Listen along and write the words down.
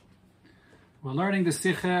We're learning the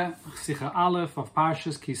Sicha Aleph of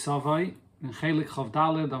Parshas Ki Savai in Chelik Chav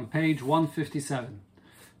Daled on page 157.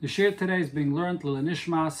 The shir today is being learned Lil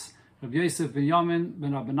Nishmas Rabbi Yosef ben Yamin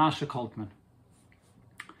ben Rabbi Nasha Koltman.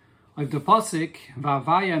 Of the pasuk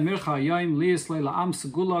Va'avaya Mircha Yom Liyislei La'am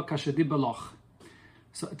Segula Kashedi Beloch.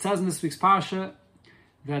 So it says in this week's parsha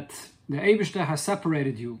that the Eibishter has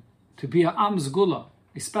separated you to be a Am Segula,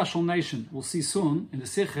 a special nation. We'll see soon in the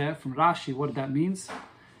Sicha from Rashi what that means.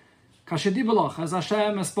 Kashedi Beloch, as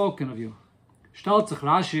Hashem has spoken of you. Stellt sich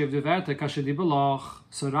Rashi of the Werte Kashedi Beloch.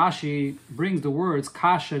 So Rashi brings the words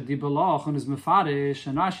Kashedi Beloch and is mefarish,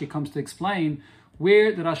 and Rashi comes to explain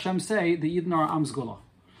where did Hashem say the yidden are Am Segula.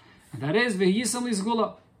 And that is V'yisam li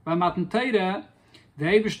Segula. By Matan Torah, the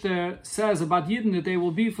Eibishter says about yidden that they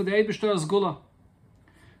will be for the Eibishter Segula.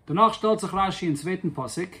 Danach stellt sich Rashi in zweiten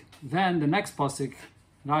Pasuk. Then the next Pasuk,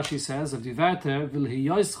 Rashi says of the Werte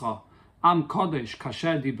V'lhiyoscha Am Kodesh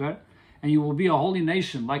Kasher Diber, and you will be a holy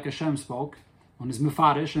nation like Hashem spoke on his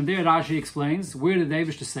mefarish. And there Rashi explains where did the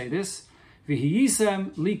Eibishter say this?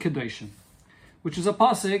 V'hiyisem li Kedoshim, which is a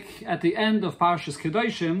pasuk at the end of Parshas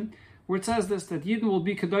Kedoshim, where it says this, that Yidden will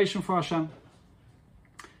be Kedoshim for Hashem.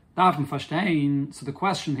 Darfen verstehen. So the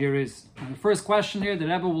question here is, and the first question here, the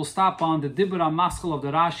Rebbe will stop on the Dibur HaMaschel of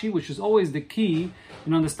the Rashi, which is always the key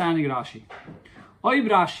in understanding Rashi. Oib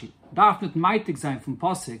Rashi darf nicht meitig sein from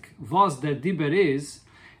pasuk was der Dibur is.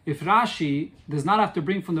 If Rashi does not have to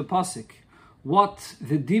bring from the pasuk what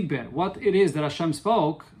the Dibur, what it is that Hashem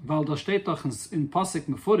spoke, weil da steht doch in pasuk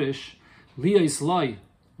mefurish li yisloi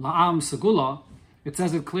la'am segula. It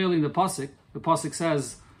says it clearly in the pasuk. The pasuk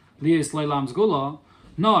says li yisloi la'am segula.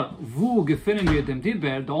 Nor vu gefinnen wir dem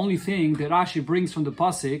Dibur. The only thing that Rashi brings from the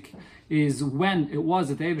pasuk is when it was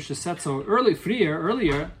that the Eibishter said so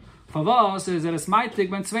earlier. Favos is that it's meitig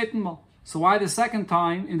beim zweiten Mal. So why the second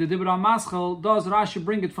time in the Dibur HaMaschel does Rashi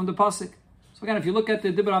bring it from the pasuk? So again, if you look at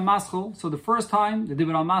the Dibur HaMaschel, so the first time the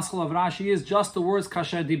Dibur HaMaschel of Rashi is just the words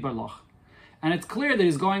Kasher Diber Loch, and it's clear that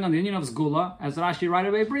he's going on the union of Zgula, as Rashi right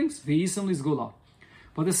away brings V'yisam li Zgula.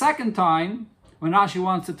 But the second time, when Rashi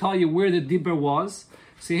wants to tell you where the Diber was,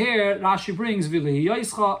 see here Rashi brings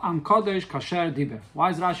V'lihiyoischa Am Kodesh Kasher Diber.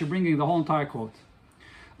 Why is Rashi bringing the whole entire quote?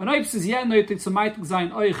 And Oibs is yenoitig zu meitig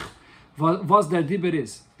sein euch was der Dibur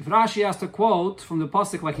is. If Rashi has to quote from the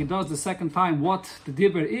pasuk like he does the second time what the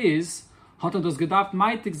Dibur is, hat das gedacht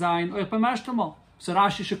meitig sein euch beim ersten Mal. So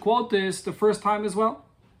Rashi should quote this the first time as well.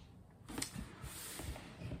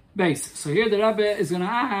 Base. So here the Rebbe is going to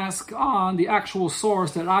ask on the actual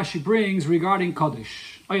source that Rashi brings regarding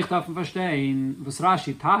Kodesh. Euch darf verstehen, was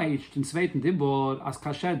Rashi teicht in zweiten Dibur as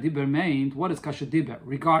Kasher Dibur meint. What is Kasher Dibur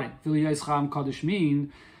regarding? Vil Yisrael Kodesh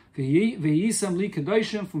mean V'yisam li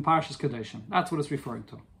Kedoshim from Parshas Kedoshim. That's what it's referring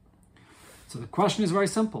to. So the question is very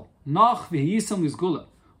simple. Noch v'yisam li Zgula.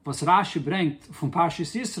 Was Rashi bringt from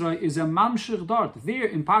Parshas Yisrael is a mamshich dort. There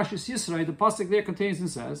in Parshas Yisrael, the pasuk there contains and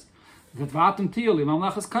says that v'atem tiyoli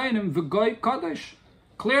mamlechas kainim v'goy Kodesh.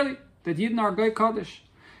 Clearly, that Yidden are goy Kodesh.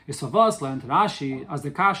 Is avos learned Rashi as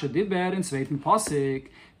the Kasher Diber in zweiten pasuk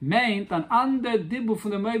meint an ander Dibur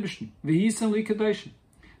from the Meibishten v'yisam li Kedoshim.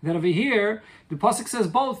 That over here, the pasuk says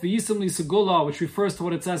both V'yisam li Segula, which refers to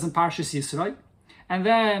what it says in Parshas Yisrael, and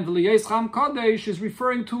then V'liyescham Kodesh is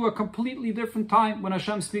referring to a completely different time when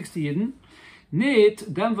Hashem speaks to Yidden.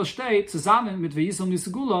 Nit dem was steht zusammen mit V'yisam li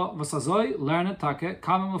Segula, was azoi lernen take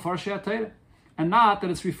kamen mefarshei Torah, and not that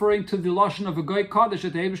it's referring to the lashon of a goy Kodesh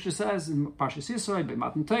that the Eibishter says in Parshas Yisrael by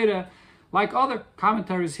Matan Torah, like other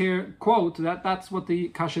commentaries here quote that that's what the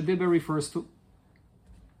Kasher Dibur refers to.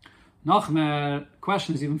 Nachmer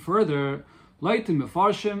questions even further. Leitim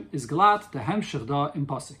mefarshim is glad the hemshech da in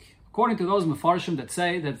pasuk. According to those mefarshim that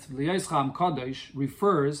say that V'yisrael Kodesh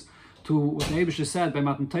refers to what the Eibishter said by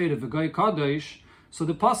Matan Torah v'goy Kodesh, so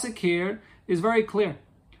the pasuk here is very clear,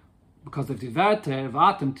 because of the Werte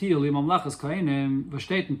v'atem tiyoli mamlechas kainim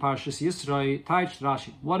v'steht in Parshas Yisrael teicht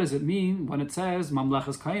Rashi. What does it mean when it says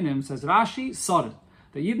mamlechas kainim? Says Rashi soren,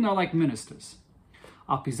 the Yidden are like ministers.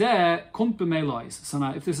 So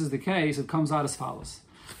now, if this is the case, it comes out as follows: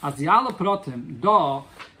 as the alle protim da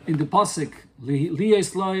in the pasuk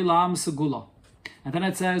liyesloi la'am segula, and then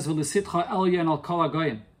it says v'lesitcha elyon al kol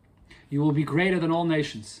hagoyim, you will be greater than all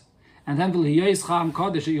nations, and then v'liyescham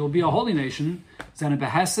kodesh, you will be a holy nation. Zene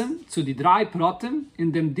behesem zu die drei protim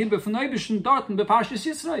in dem Dibur von Eibishten dorten be Parshas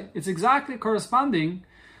Yisrael. It's exactly corresponding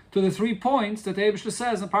to the 3 points that the Eibishter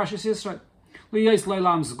says in Parshas Yisrael. Liyesloi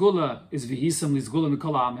la'am segula is v'yisam li Zgula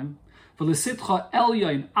mikol ha'amim. V'lesitcha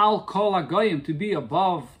elyon al kol hagoyim, to be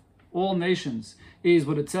above all nations, is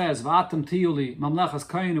what it says v'atem tiyuli mamlechas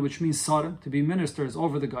kayinu, which means sarim, to be ministers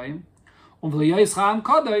over the goyim. Und v'liyoscha am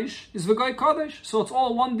kodesh is v'goy kodesh. So it's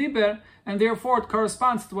all one diber, and therefore it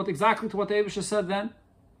corresponds to exactly what the Eibusha said then.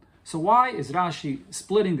 So why is Rashi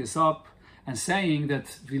splitting this up and saying that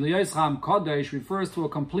v'liyoscha am kodesh refers to a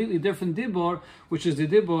completely different dibor, which is the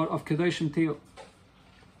dibor of Kedoshim Tiyah?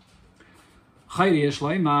 Chayri yesh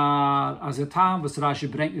loymar, as a time was Rashi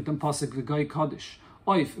bringt mit dem Pasuk v'goy kodesh.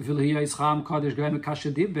 Oif v'liyoscha am kodesh goy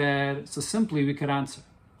mekashe diber. So simply we could answer.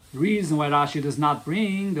 The reason why Rashi does not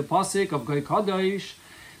bring the pasuk of Goy Kodesh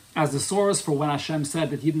as the source for when Hashem said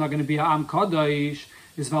that Yidden are going to be a Am Kodesh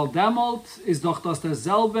is weil demult is doch das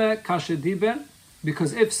derselbe kashe diber,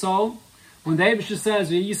 because if so, when the Eibusha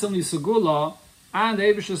says V'yisam Yisugula and the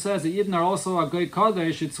Eibusha says that Yidden are also a Goy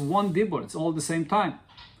Kodesh, it's one dibur, it's all at the same time.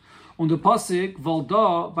 Und the pasuk weil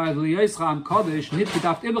da bei V'yisra Am Kodesh nit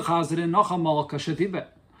gedacht ibechazeren noch einmal kashe diber.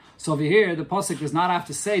 So over here the pasuk does not have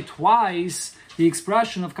to say twice the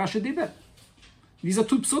expression of kasha diber. These are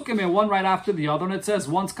two psukim here, one right after the other, and it says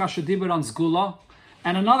one's kasha diber on Zgula,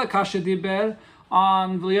 and another kasha diber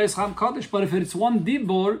on V'yoscha Kodesh. But if it's one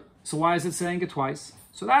dibur, so why is it saying it twice?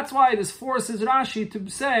 So that's why this forces Rashi to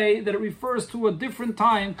say that it refers to a different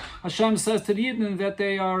time. Hashem says to the yidden that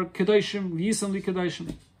they are kedoshim, v'yisam li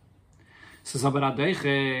kedoshim. Says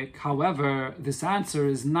Abaradeichek. However, this answer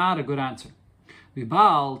is not a good answer.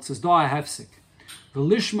 V'bal says do a hefsik.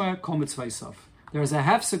 V'lishmer komitzvaisav. There's a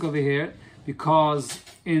hefsek over here because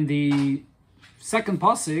in the second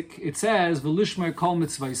pasuk it says v'lishmer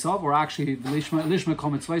komitzvaisav, or actually lishmer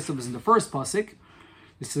komitzvaisav is in the first pasuk.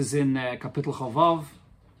 This is in Kapitel Chavav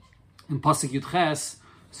in pasuk Yud Ches.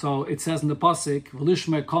 So it says in the pasuk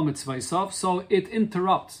v'lishmer komitzvaisav. So it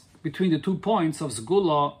interrupts between the 2 points of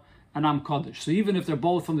Zgula and Am Kodesh. So even if they're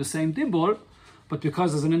both from the same dibur, but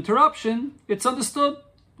because there's an interruption, it's understood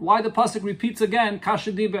why the pasuk repeats again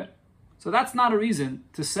kasha diber. So that's not a reason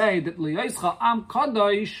to say that liyoscha am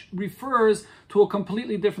kodesh refers to a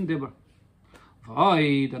completely different dibur.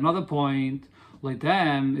 Void, another point, like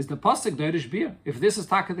them is the pasuk deirish bir. If this is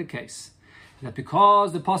taka the case, that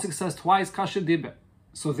because the pasuk says twice kasha diber,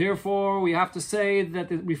 so therefore we have to say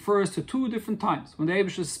that it refers to 2 different times when the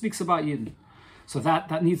Eibusha speaks about yidden. So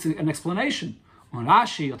that needs an explanation. On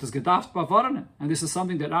Rashi, it is gedacht bavarne, and this is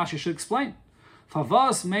something that Rashi should explain.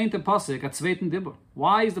 Favas meint the pasuk at zweiten dibur.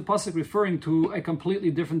 Why is the pasuk referring to a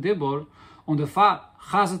completely different dibur? On the fa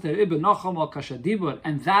chazat iber noch einmal kasha dibur,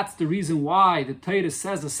 and that's the reason why the Torah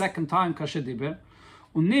says the second time kasha dibur.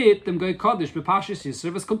 Und nit dem Goy Kodesh bepashis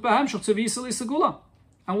Yisrael was kommt behem shach zu v'yisel isagula.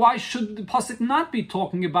 And why should the pasuk not be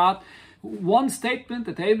talking about one statement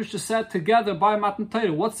that the Eibusha said together by Matan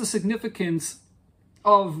Torah? What's the significance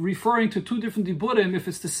of referring to 2 different diburim if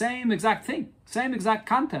it's the same exact thing, same exact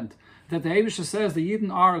content, that the Eibusha says the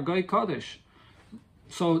Yidden are a Goy Kodesh?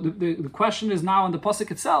 So the question is now on the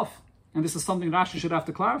pasuk itself, and this is something Rashi should have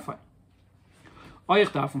to clarify.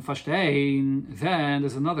 Then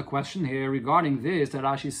there's another question here regarding this, that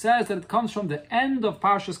Rashi says that it comes from the end of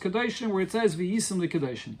Parshas Kedoshim, where it says V'yisam li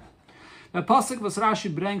Kedoshim. The pasuk was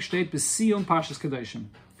Rashi bringt steht bis Sion Parshas Kedoshim.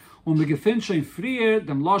 Und wir gefinden schon früher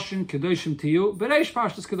dem Lashon Kedoshim Tiyu bereish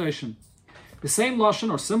Parshas Kedoshim. The same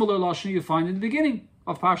Lashon or similar Lashon you find in the beginning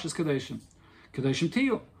of Parshas Kedoshim. Kedoshim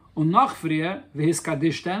Tiyu. Und noch früher v'his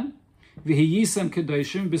kadishtem v'hiyisem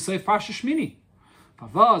Kedoshim b'seif Parshas Shmini.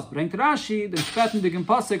 Pavaz bringt Rashi den spätendigen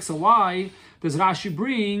pasuk. So why does Rashi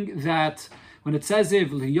bring that when it says it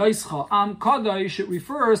v'liyoscha am kodesh, it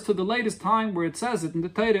refers to the latest time where it says it in the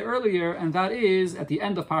Torah earlier, and that is at the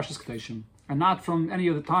end of Parshas Kedoshim, and not from any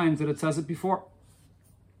of the times that it says it before.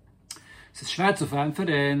 It's schwer zu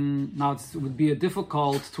verantworten. Now it would be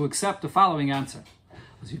difficult to accept the following answer.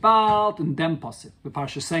 As bald in dem pasuk, the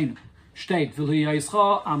Parshas Seinu, steht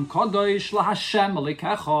v'liyoscha am kodesh la Hashem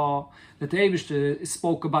alikecha. That the Eibusha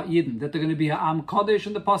spoke about Yidden, that they're going to be a Am Kodesh,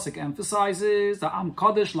 and the pasuk emphasizes the Am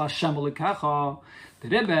Kodesh la Hashem alikecha. The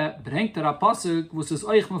Rebbe bringt a pasuk which says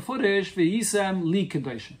Oich mefurish v'yisem li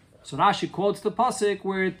kedoshim. So Rashi quotes the pasuk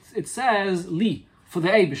where it says li for the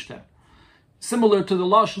Eibusha, similar to the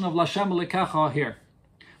lashon of la Hashem alikecha here.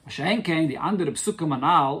 Mashenkein the andere psukim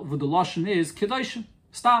anal, where the lashon is kedoshim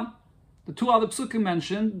stam. The 2 other psukim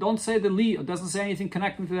mentioned don't say the li, it doesn't say anything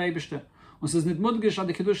connecting to the Eibusha. And says nit mudgish ad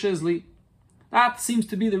kedusha is li. That seems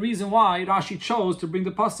to be the reason why Rashi chose to bring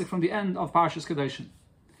the pasuk from the end of Parshas Kedoshim.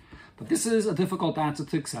 But this is a difficult answer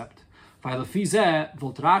to accept. Weil fize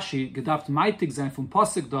volt Rashi gedacht meitig sein vom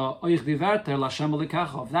pasuk da euch die Werte la Hashem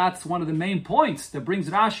alikecha. That's one of the main points that brings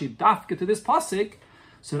Rashi dafke to this pasuk.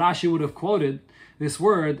 So Rashi would have quoted this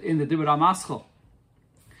word in the Dibur HaMaschal.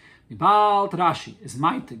 Mibalt Rashi is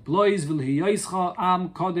meitig blois v'lhiyoischa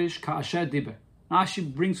am kodesh ka'asher diber.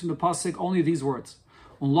 Rashi brings from the pasuk only these words: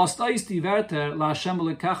 Und lost eis die Wörter la Hashem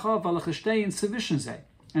Lekecha, welche stehen zwischen sie.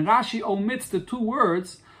 And Rashi omits the two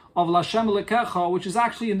words of la Hashem Lekecha, which is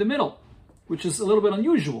actually in the middle, which is a little bit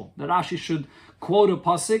unusual, that Rashi should quote a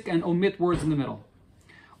pasuk and omit words in the middle.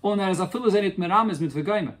 Und is afilu zenit merames mit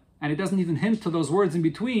v'gayme. And he doesn't even hint to those words in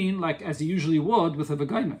between, like as he usually would with a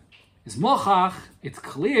v'gayme. Is mochach, it's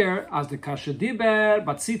clear, as the kasha diber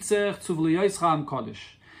batzitzech zu v'liyoischa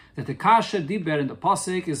kodesh, that the kasha diber in the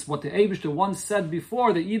pasuk is what the Eibishter once said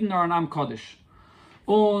before, the yidden are an am kodesh.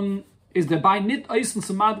 Und is dabei nit eisen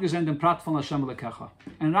zum madgesh in dem prat von Hashem Lekecha.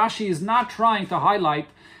 And Rashi is not trying to highlight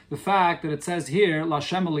the fact that it says here la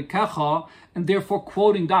Hashem Lekecha, and therefore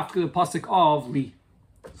quoting dafke the pasuk of li.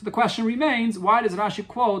 So the question remains, why does Rashi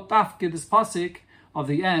quote dafke this pasuk of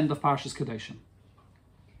the end of Parshas Kedoshim?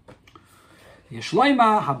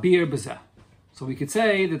 Yeshloima habir bezeh. So we could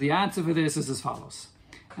say that the answer for this is as follows.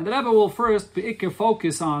 And the Rebbe will first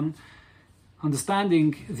focus on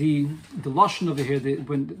understanding the lashon over here.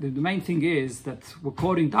 The main thing is that we're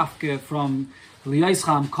quoting dafke from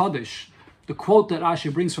Liyascham Kodesh. The quote that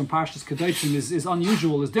Rashi brings from Parshas Kedoshim is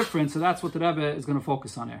unusual, is different. So that's what the Rebbe is going to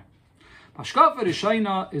focus on here. Pashkafa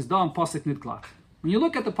Rishayna is done pasuk nit glat. When you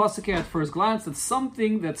look at the pasuk here at first glance, it's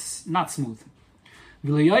something that's not smooth.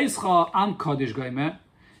 V'liyaischa am kodesh goyme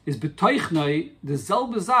is betoichnei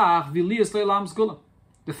dezelfde zaach wie lias le'lam zgula.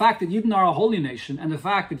 The fact that Yidden are a holy nation and the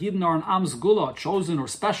fact that Yidden are an am zgula, a chosen or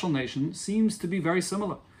special nation, seems to be very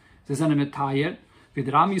similar. The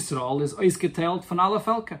Ram Yisrael is oisgeteilt von alle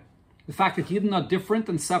Völker. The fact that Yidden are different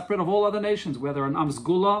and separate of all other nations, whether an am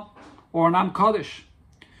zgula or an am kodesh.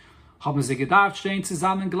 Haben sie gedacht, stehen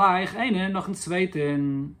zusammen gleich, einen noch ein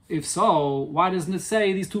zweiten. If so, why doesn't it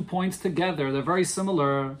say these 2 points together? They're very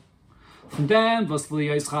similar. Von dem, was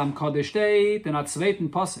V'liyascham Kodesh steht, in a zweiten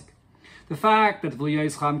Pasuk. The fact that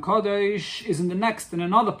V'liyascham Kodesh is in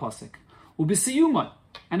another Pasuk. Ubisiyumai,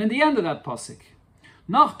 and in the end of that Pasuk.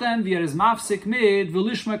 Nachdem wir es mafsik mit,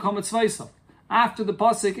 V'lishma komet zweisel. After the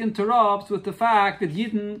Pasuk interrupts with the fact that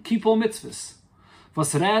Yidden keep all mitzvahs.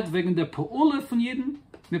 Was red wegen der Pe'ule von Yidden?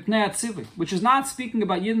 Which is not speaking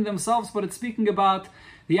about Yidden themselves, but it's speaking about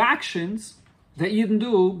the actions that Yidden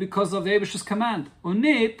do because of the Eibishter's command.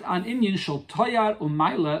 Unit an inyan shel toyar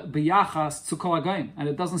u'maila b'yachas zu kol hagayim. And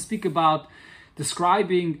it doesn't speak about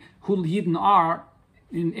describing who Yidden are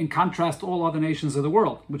in contrast to all other nations of the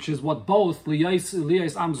world, which is what both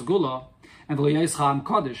Liyais Am Zgula and Liyais Am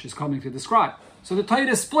Kodesh is coming to describe. So the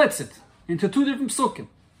Torah splits it into two different psukim,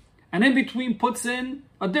 and in between puts in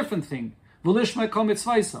a different thing. V'lishma komet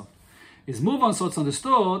zweisel is move on, so it's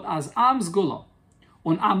understood as Am Zgula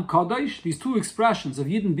and Am Kodesh. These two expressions of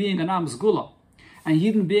Yidden being an Am Zgula and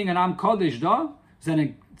Yidden being an Am Kodesh da,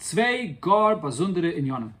 sind zwei gar besondere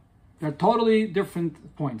inyanim. They're totally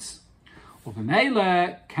different points. Und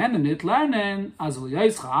b'meile können nicht lernen, as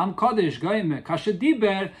V'liyaischa Am Kodesh goyme kashe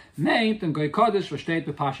diber meint and goy Kodesh versteht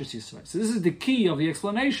b'Parshas Yisrael. So this is the key of the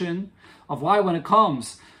explanation of why when it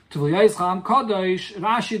comes to V'liyaischa Am Kodesh,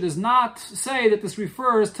 Rashi does not say that this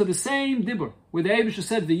refers to the same dibur, where the Eibishter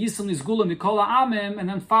said V'yisam nizgula mikol ha'amim, and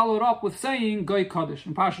then followed up with saying Goy Kodesh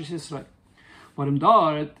in Parshas Yisrael. What im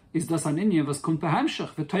dort is das an inyan was kommt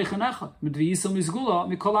behemshach v'toichen echad mit V'yisam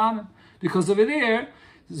nizgula mikol ha'amim, because over there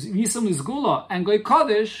V'yisam nizgula and Goy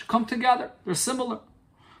Kodesh come together. They're similar.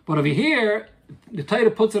 But over here, the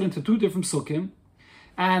Torah puts it into two different sukkim,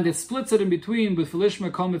 and it splits it in between with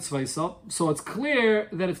Lishma Komet Zweisel, so it's clear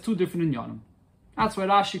that it's two different inyanim. That's why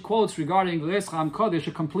Rashi quotes regarding V'liyaischa Am Kodesh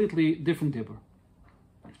a completely different dibur.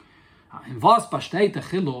 In was besteht der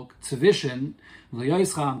Chiluk zwischen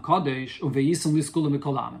V'liyaischa Am Kodesh und V'yisam Nizgula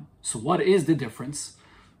mikol ha'amim? So what is the difference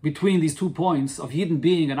between these 2 points of Yidden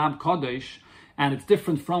being an Am Kodesh, and it's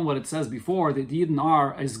different from what it says before that Yidden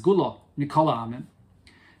are a Zgula mikol ha'amim?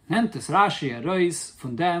 Nennt es Rashi heraus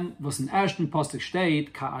von dem, was in ersten Pasuk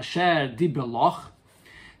steht, ka asher diber loch,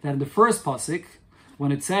 that in the first Pasuk,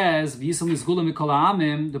 when it says, v'yisam nizgula mikol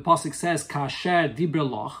ha'amim, the Pasuk says, ka asher diber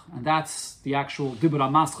loch, and that's the actual diber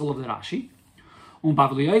ha'maschel of the Rashi. Und bei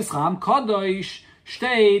V'liyaischa Am Kodesh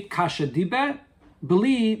steht, ka asher diber,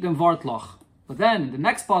 beli dem Wort loch. But then, in the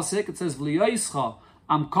next Pasuk, it says, V'liyaischa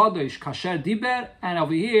Am Kodesh ka asher diber, and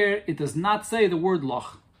over here, it does not say the word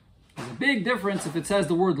loch. There's a big difference if it says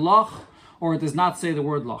the word loch or it does not say the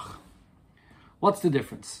word loch. What's the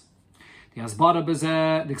difference? The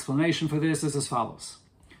explanation for this is as follows.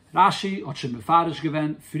 Rashi hat schon mefarish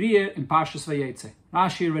gewen früher in Parshas Vayetze.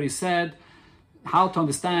 Rashi already said how to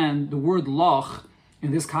understand the word loch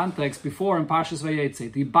in this context before in Parshas Vayetze.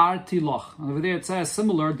 Dibarti loch. And over there it says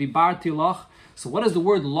similar, dibarti loch. So what does the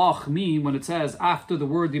word loch mean when it says after the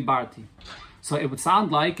word dibarti? So it would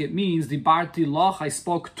sound like it means dibarti loch, I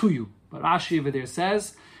spoke to you. But Rashi over there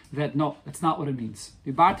says that no, that's not what it means.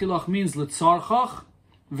 Dibarti lach means litzarchach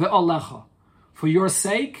ve'alecha, for your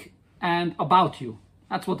sake and about you.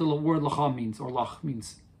 That's what the word lacha means, or lach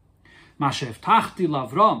means. Mashev tachti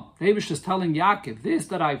lavram. The Eibush is telling Yaakov, this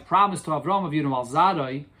that I promised to Avram of Yidden al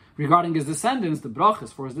Zadai, regarding his descendants, the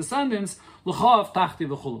brachas for his descendants, l'chav tachti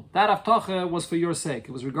v'chulu. That avtacha was for your sake.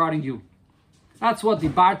 It was regarding you. That's what the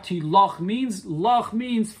barti lach means. Lach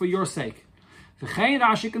means for your sake. V'chein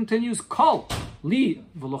Rashi continues, kol li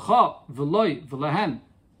v'locha v'loi v'lehen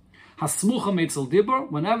hasmucha meitzel dibur.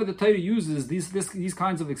 Whenever the Torah uses these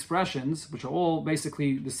kinds of expressions, which are all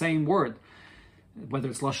basically the same word, whether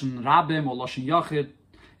it's lashon rabim or lashon yachid,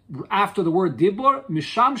 after the word dibur,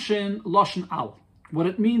 mishamshin lashon al. What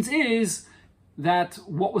it means is that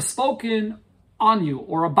what was spoken on you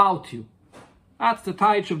or about you. That's the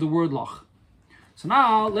taich of the word lach. So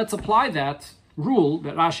now let's apply that rule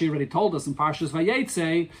that Rashi already told us in Parshas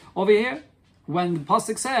Vayetze over here, when the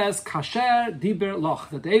pasuk says kasher diber lach,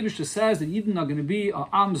 that the Eibush says that yidden are going to be a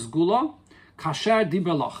am zgula, kasher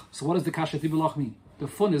diber lach. So what does the kasher diber lach mean? The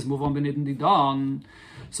fun is move on benidin didan.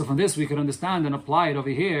 So from this we can understand and apply it over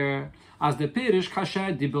here as the pirish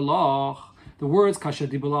kasher diber lach. The words kasher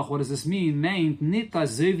diber lach, what does this mean? Meint nita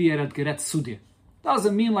zevier at geret sudir.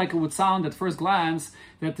 Doesn't mean like it would sound at first glance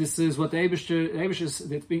that this is what the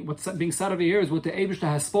Eibush, what's being said over here is what the Eibush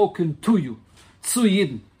has spoken to you, zu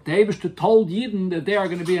yidden. The Eibush told yidden that they are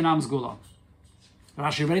going to be an am zgula.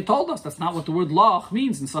 Rashi already told us that's not what the word lach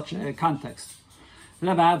means in such a context. The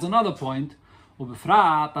Rebbe adds another point, and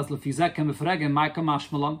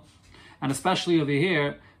especially over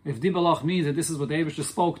here, if dibalach means that this is what the Eibush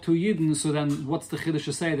spoke to yidden, so then what's the chiddush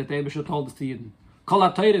to say that the Eibush told us to yidden? Kol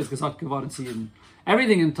ha-Torah is gesagt geworden zu yidden.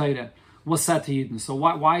 Everything in Torah was said to yidden. So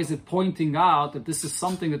why is it pointing out that this is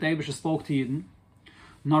something that the Eibush spoke to yidden?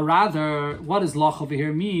 No, rather, what does lach over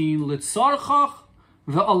here mean? Litzarchach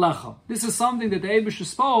ve'alecha. This is something that the Eibush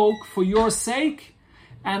spoke for your sake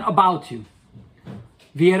and about you.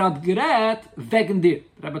 V'yerad geret wegen dir.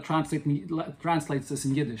 The Rebbe translates this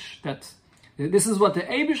in Yiddish. That this is what the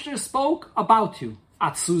Eibush spoke about you.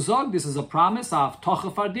 Atzuzog, this is a promise of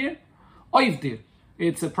tocha dir, oiv dir.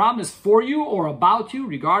 It's a promise for you or about you,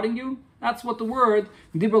 regarding you. That's what the word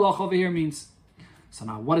diberlach over here means. So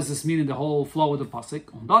now, what does this mean in the whole flow of the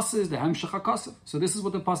pasuk? Und das is the hemshech hakasef. So this is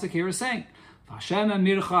what the pasuk here is saying. Hashem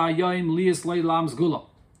mircha yoim lias leilam zgula.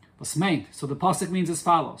 Was meint? So the pasuk means as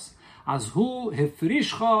follows: As hu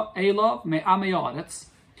hefrishcha elav me'amei haaretz,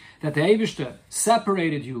 that the Eibishter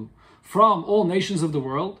separated you from all nations of the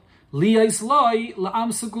world, lias loi la'am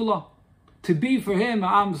segula, to be for him an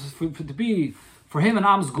am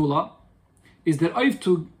zgula, is that oif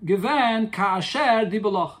to given ka'asher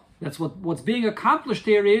dibalach. That's what's being accomplished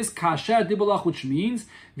here is kasher dibalach, which means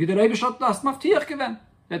wie der Eibishter das maftiach given,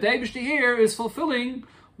 that the Eibishter here is fulfilling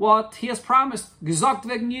what he has promised, gesagt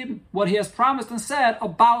wegen Yidden, what he has promised and said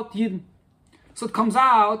about Yidden. So it comes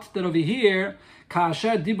out that over here,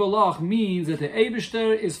 kasher dibalach means that the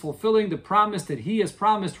Eibishter is fulfilling the promise that he has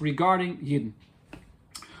promised regarding Yidden.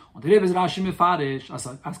 Und der is Rashi mefarish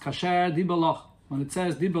as kasher dibalach. When it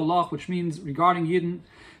says dibalach, which means regarding Yidden,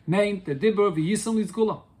 meant the dibur v'yisam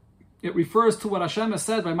litzgula. It refers to what Hashem has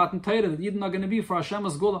said by Matan Torah that Yidden are going to be for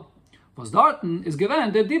Hashem's gula. Was dorten is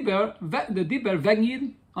given the dibur wegen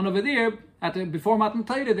Yidden. And over there, before Matan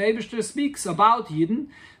Torah, the Eibishter speaks about Yidden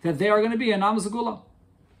that they are going to be an am zgula.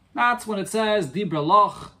 That's when it says dibur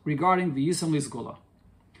lach regarding v'yisam litzgula.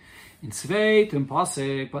 In Sveit and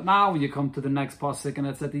pasuk, but now when you come to the next pasuk, and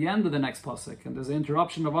it's at the end of the next pasuk, and there's an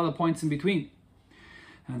interruption of other points in between.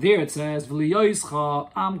 And there it says,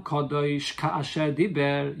 "V'liyoischa am kadosh ka'asher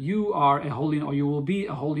diber." You are a holy, or you will be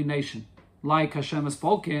a holy nation, like Hashem has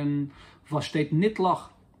spoken. V'shteit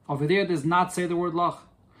nitlach. Over there, does not say the word lach.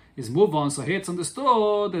 Is move on. So here it's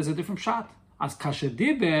understood. There's a different shot. As kasher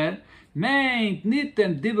diber meint nit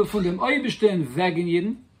dem diber von dem Eibishter wegen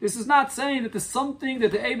Yidden. This is not saying that there's something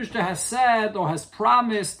that the Eibishter has said or has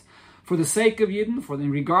promised for the sake of Yidden, for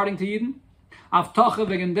them regarding to Yidden. Avtacha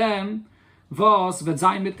wegen dem. Was wird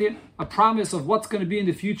sein mit dir? A promise of what's going to be in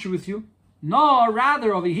the future with you. No,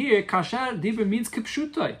 rather over here, kasher diber means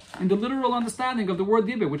kipshutai, in the literal understanding of the word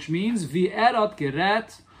diber, which means wie hat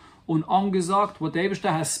geret und angesagt, what the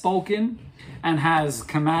Eibishter has spoken and has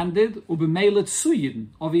commanded, ubemeilet zu Yidden.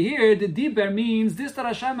 Over here, the diber means this that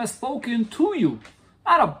Hashem has spoken to you.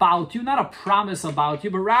 Not about you, not a promise about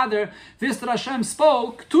you, but rather this that Hashem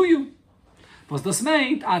spoke to you. Was das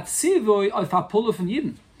meint, at zivoi auf apollo von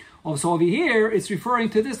Yidden. So over here, it's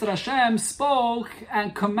referring to this that Hashem spoke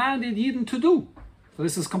and commanded Yidden to do. So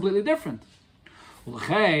this is completely different.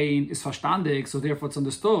 Ulchein ist verstandig, so therefore it's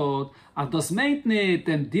understood, as das meint nicht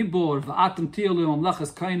dem Dibur v'atem tielu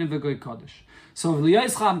mamlachas kainen v'goy kodesh. So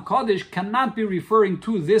V'liyaischa Kodesh cannot be referring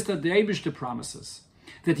to this that the Eibishter promises,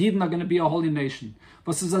 that Yidden are going to be a holy nation.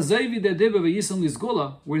 But as Azevi de Dibur v'yisum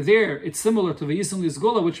lisgula, where there it's similar to v'yisum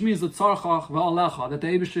lisgula, which means the tzarchach v'alecha, that the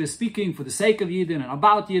Eibishter is speaking for the sake of Yidden and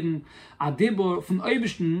about Yidden, a Dibur von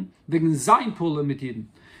Eibishten wegen sein Pule mit Yidden.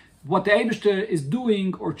 What the Eibishter is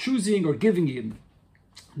doing or choosing or giving Yidden.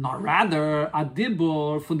 Nor rather, a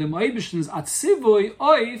Dibur von dem Eibishten's at Sivoi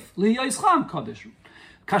oif Liyaischa Kodesh.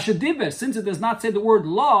 Kashadiber, since it does not say the word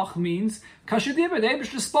loch, means Kashadiber, the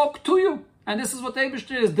Eibishter spoke to you. And this is what the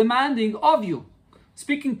Eibishter is demanding of you.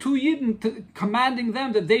 Speaking to Yidden, commanding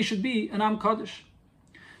them that they should be an Am Kodesh.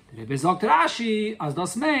 The Rebbe sagt Rashi, as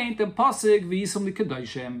das meint, the Pasuk v'yisum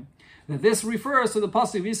l'kedoshim. That this refers to the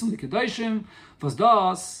Pasuk v'yisum l'kedoshim, was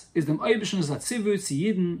das is dem Eibishter's atzivu zi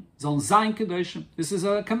Yidden sollen sein kedoshim. This is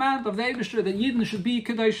a command of the Eibishter that Yidden should be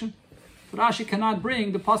kedoshim. Rashi cannot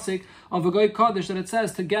bring the pasuk of a goy kodesh that it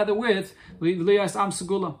says together with Liyas Am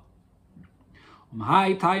Segula.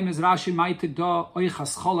 High time is Rashi maitig da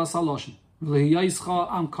oichas cholas aloshin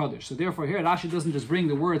Liyascha Am Kodesh. So therefore here Rashi doesn't just bring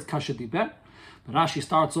the words kashadiber, but Rashi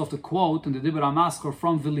starts off the quote and the dibur amaskor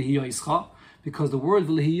from V'lihiyascha, because the word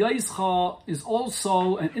V'lihiyascha is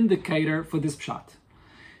also an indicator for this pshat.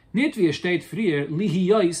 Nit wie steht frier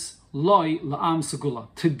lihiyas Loi la'am segula,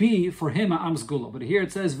 to be for him am segula. But here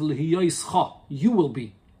it says v'lihiyascha, you will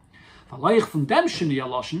be. V'loich from dem sheni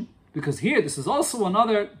aloshin, because here this is also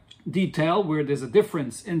another detail where there's a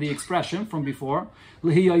difference in the expression from before.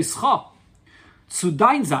 Lihiyascha, zu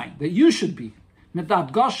dein sein, that you should be. Mit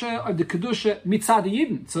dat goshe or the kedusha mitzad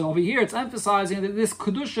yidden. So over here it's emphasizing that this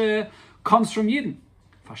kedusha comes from Yidden.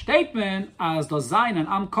 Versteht man, as das sein an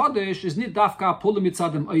am kodesh is nicht dafka pulle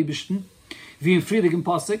mitzad dem Eibishten, wie in friedigen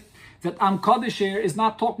Pasuk, that Am Kodesh here is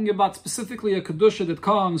not talking about specifically a Kedusha that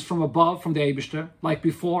comes from above, from the Eibishter, like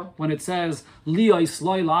before, when it says, Liyais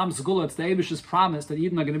loyla Am Segula, it's the Eibishter's promise that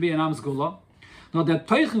Yidden are going to be an Am Segula. Now, the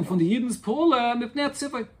Teichen from the Yidden's Pule, mipnei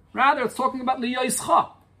tzivay. Rather, it's talking about Liyais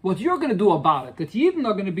cha, what you're going to do about it, that Yidden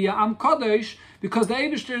are going to be an Am Kodesh, because the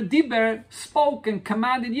Eibishter Diber spoke and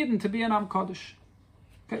commanded Yidden to be an Am Kodesh.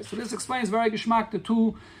 Okay, so this explains very geschmack the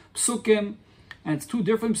two psukim, and it's two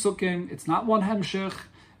different psukim, it's not one hemshech.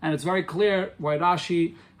 And it's very clear why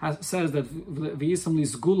Rashi says that v'yisam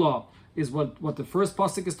lisgula is what the first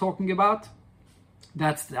pasuk is talking about.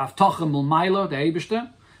 That's the Avtocha Mulmaila, the Eibishter.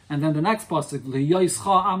 And then the next pasuk,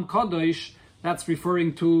 Liyaischa Am Kodesh, that's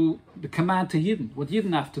referring to the command to Yidden, what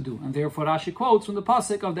Yidden have to do. And therefore Rashi quotes from the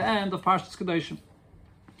pasuk of the end of Parshas Kedoshim.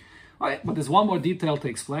 Right, but there's one more detail to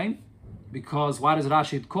explain, because why does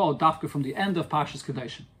Rashi quote Dafka from the end of Parshas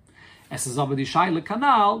Kedoshim? Es is aber die Shaila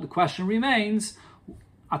Kanal, the question remains,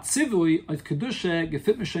 Atzivui of Kedusha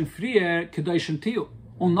gefit me schon frier Kedoshim tiu.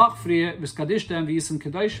 Und noch frier vis Kadishtem wie isem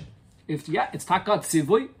Kedoshim. If, yeah, it's Taka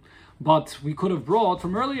Tzivui, but we could have brought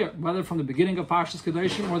from earlier, whether from the beginning of Parshas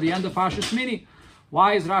Kedoshim or the end of Parshas Shmini.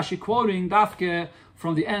 Why is Rashi quoting Dafke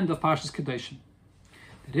from the end of Parshas Kedoshim?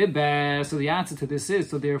 So the answer to this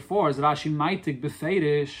is, so therefore, is Rashi meitig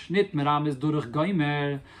befeirish, nit meram is durich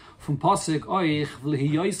goimer, from Pasuk oich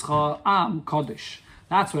v'lihiyoischa am kodesh.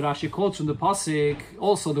 That's what Rashi quotes from the pasuk,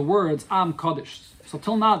 also the words Am Kodesh. So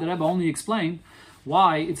till now the Rebbe only explained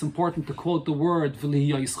why it's important to quote the word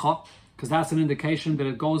V'lihiyascha, because that's an indication that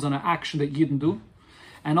it goes on an action that Yidden do.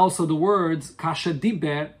 And also the words Kasha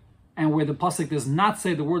Diber, and where the pasuk does not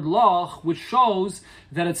say the word Loch, which shows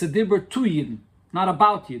that it's a Diber to Yidden, not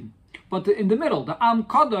about Yidden. But in the middle, the Am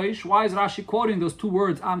Kodesh, why is Rashi quoting those two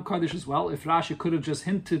words Am Kodesh as well, if Rashi could have just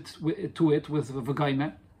hinted to it with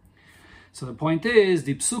V'gaime? So the point is,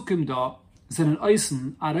 die Psukim da sind in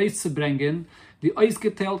Eisen erreicht zu bringen, die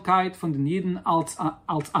Ausgeteiltkeit von den Yidden als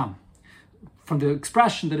Am. From the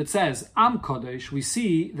expression that it says Am Kodesh, we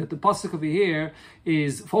see that the pasuk over here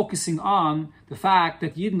is focusing on the fact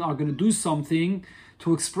that Yidden are going to do something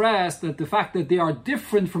to express that the fact that they are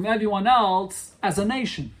different from everyone else as a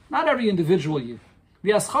nation, not every individual Yid.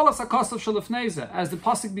 As the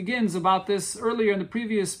pasuk begins about this earlier in the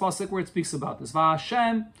previous pasuk where it speaks about this.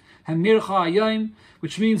 Hashem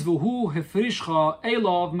which means Vuhu Hefrishcha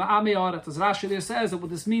Elov Ma'ameyaret. As Rashi there says that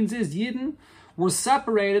what this means is Yidden were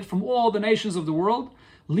separated from all the nations of the world.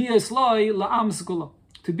 Liyas Loi La'am Segula,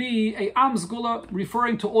 to be a Am Segula,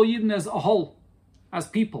 referring to all Yidden as a whole, as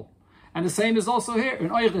people. And the same is also here in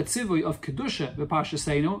Oichet Tzivui of Kedusha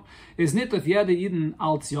B'Parshasenu is nit of Yede Yidden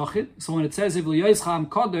als Yochid. So when it says V'liyaischa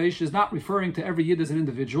Kodesh is not referring to every Yid as an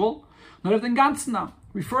individual, not of den ganzen Nam,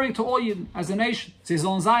 referring to all Yidden as a nation. Sie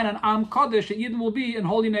sollen sein an Am Kodesh, that Yidden will be an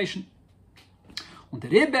holy nation. Und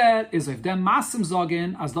der Iber ist auf dem Massem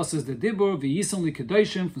sagen, as das ist der Dibur, wie Yisem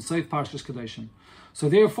Likkuteishim von Seif Parshas Kedoshim. So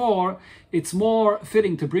therefore, it's more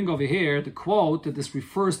fitting to bring over here the quote that this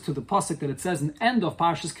refers to the pasuk that it says in the end of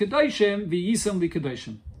Parshas Kedoshim, wie Yisem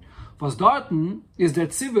Likkuteishim. Was dorten ist der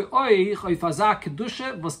Zivu euch auf Azah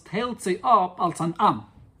Kedusha, was teilt sie ab als an Am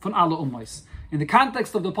von alle Ummais. In the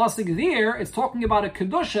context of the pasuk there, it's talking about a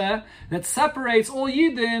kedusha that separates all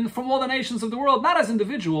yidden from all the nations of the world, not as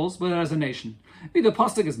individuals, but as a nation. The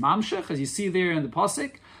pasuk is mamshech, as you see there in the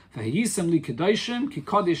pasuk. V'hiyisem li kedoshim ki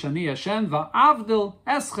kodesh ani Hashem va'avdil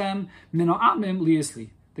eschem mino amim li isli.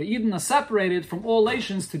 The yidden are separated from all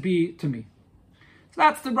nations to be to me. So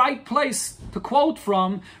that's the right place to quote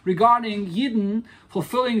from regarding yidden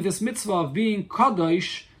fulfilling this mitzvah of being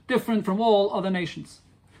kadosh, different from all other nations.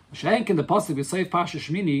 Schenk in the pasuk we say Parshas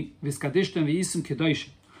Shmini v'skadishtem v'yisem kedoshim.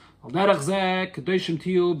 Al derech zeh kedoshim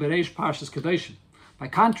tiyu bereish Parshas Kedoshim. By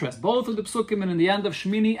contrast, both of the psukim and in the end of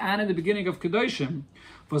Shmini and in the beginning of Kedoshim,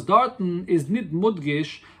 was dorten is nit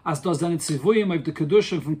mudgish as does seine zivuyim of the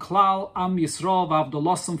Kedoshim from Klal Am Yisrael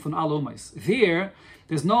v'avdolosam von al umais.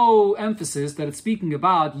 There's no emphasis that it's speaking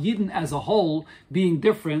about Yidden as a whole being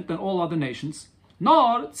different than all other nations,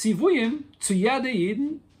 nor zivuyim zu jede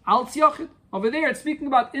Yidden als Yochid. Over there, it's speaking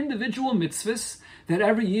about individual mitzvahs that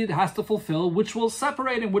every Yid has to fulfill, which will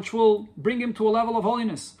separate him, which will bring him to a level of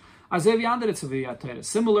holiness.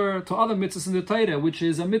 Similar to other mitzvahs in the Torah, which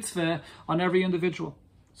is a mitzvah on every individual.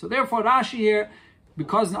 So therefore, Rashi here,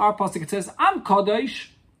 because in our pasuk it says Am Kadosh,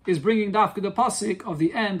 is bringing dafka the pasuk of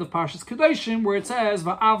the end of Parshas Kedoshim, where it says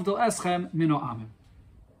Va'avdil eschem mino amim.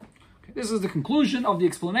 Okay, this is the conclusion of the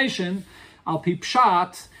explanation al pi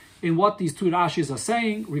pshat in what these two Rashis are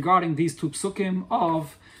saying regarding these two psukim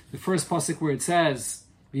of the first pasuk where it says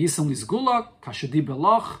V'yisam lizgula kashedi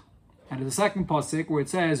beloch, and in the second pasuk where it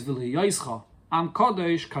says V'liyaischa am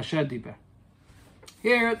kadosh kasher diber.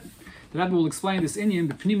 Here, the Rebbe will explain this inyan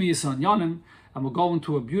b'pnimiyus on Yonim, and we'll go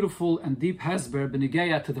into a beautiful and deep hesber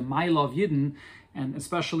b'nigeya to the Maila of Yidden, and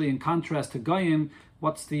especially in contrast to Goyim,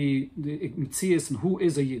 what's the mitzias and who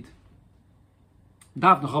is a Yid.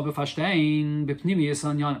 Darf noch aber verstehen b'pnimiyus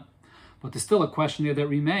on Yonim. But there's still a question here that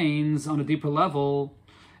remains on a deeper level.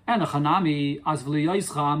 And a chanami as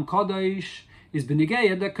v'liyaischa am kadosh is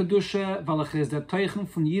b'nigeya de kedusha v'alach der teichen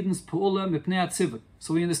von Yiddens pu'ula mipnei atzivut.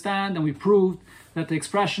 So we understand and we proved that the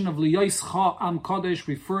expression of liyaischa am kadosh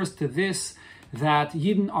refers to this, that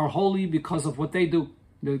Yidden are holy because of what they do,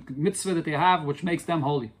 the mitzvah that they have, which makes them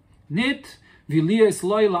holy. Nit v'liyas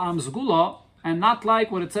loyla am zgula, and not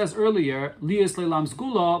like what it says earlier, liyas loyla am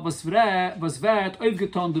zgula was vert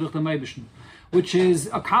aufgetan durch den Eibishter, which is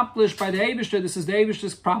accomplished by the Eibishter. This is the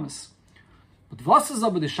Eibishter's promise. But was is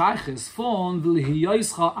aber the Sheiches von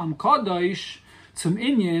v'liyaischa am kadosh zum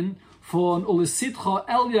Inyan von ulisitcha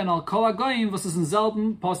elyon al kol hagoyim, was is in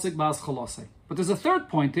selben pasuk bas cholosei. But there's a third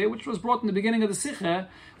point here, which was brought in the beginning of the Sicha,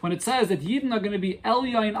 when it says that Yidden are going to be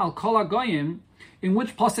elyon al kol hagoyim. In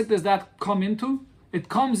which pasuk does that come into? It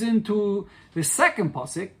comes into the second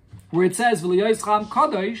pasuk, where it says v'liyaischa am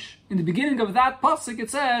kadosh. In the beginning of that pasuk, it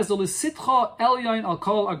says ulisitcha elyon al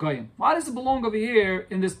kol hagoyim. Why does it belong over here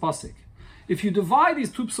in this pasuk? If you divide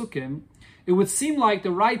these two psukim, it would seem like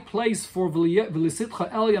the right place for v'lisitcha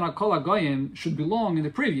elyon al kol hagoyim should belong in the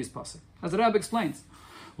previous pasuk, as the Rebbe explains.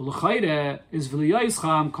 U'lechaire is v'liyaischa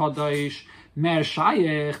am kadosh mer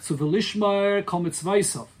shayech zu v'lishmar kol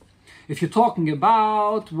mitzvaysav. If you're talking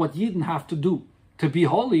about what Yidden have to do to be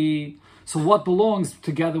holy, so what belongs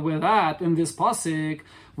together with that in this pasuk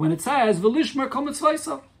when it says v'lishmar kol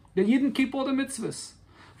mitzvaysav, that Yidden keep all the mitzvahs?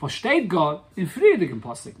 Versteht God in friedigem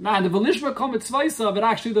pasuk. Now, in the v'lishmar kol mitzvaysav, it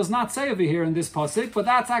actually does not say over here in this pasuk, but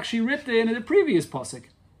that's actually written in the previous pasuk,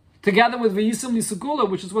 together with v'yisam lisugula,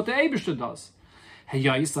 which is what the Eibishter does.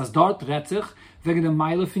 Heyais, as dort retzich wegen der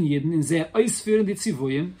Meile von Yidden in sehr ausführen die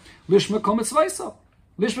Zivuyim, lishmar kol mitzvaysav.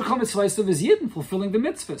 Lishmar kol mitzvaysav is Yidden fulfilling the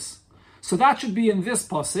mitzvahs. So that should be in this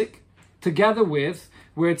pasuk, together with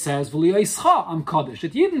where it says v'liyaischa am kadosh,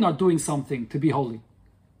 that Yidden are doing something to be holy.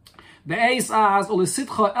 The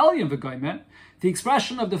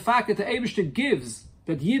expression of the fact that the Eibishter gives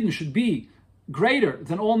that Yidden should be greater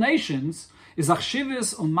than all nations is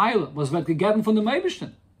achshivus und meile, was wird gegeben von dem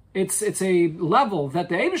Eibishter. It's a level that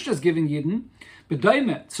the Eibishter is giving Yidden,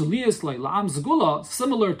 bedoime zu liyas la'am zgula,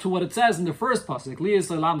 similar to what it says in the first pasuk, liyas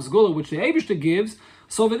la'am zgula, which the Eibishter gives.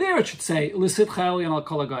 So over there it should say l'sitcha elyon al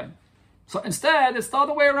kol hagoyim. So instead it's the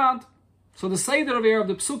other way around. So the seder over here of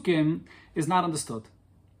the psukim is not understood.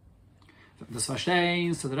 This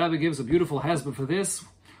verstehen, so the Rebbe gives a beautiful hesber for this,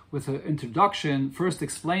 with an introduction, first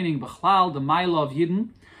explaining Bechlal, the Maila of Yidden,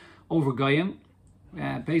 over Goyim,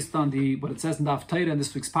 based on what it says in the Torah in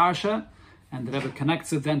this week's Parsha, And the Rebbe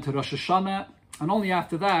connects it then to Rosh Hashanah, and only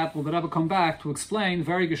after that will the Rebbe come back to explain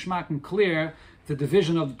very geschmack and clear the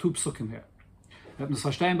division of the two psukim here. Wir haben es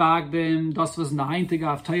verstehen bei Agdim, das was in der heintige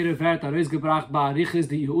Hafteire wird herausgebracht bei Arichis,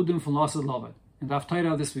 die Yehuden von Lasset Lovet. In the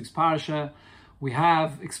Hafteire of this week's parasha, we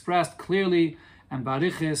have expressed clearly and by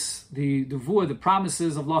Arichis the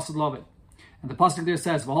promises of Lasset Lovet. And the pasuk there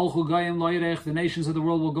says, "V'holchu goyim loyrech," the nations of the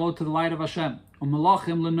world will go to the light of Hashem.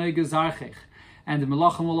 U'melachim l'noige zarchech, and the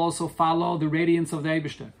melachim will also follow the radiance of the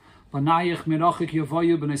Eibishter. V'nayich mirachik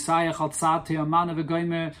yavoyu b'nesayach al tzati amana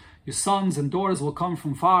v'goymer. Your sons and daughters will come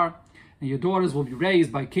from far, and your daughters will be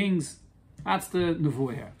raised by kings. That's the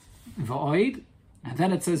nevuah here. V'oid, and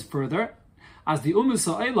then it says further, as the umus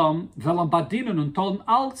ha'elam velam badinen und tolden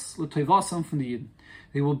als l'toivasam from the yidden.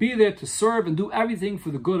 They will be there to serve and do everything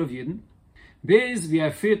for the good of yidden. Biz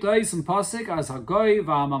v'yafit ois and pasik as hagoy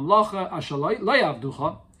v'amamlacha asher lo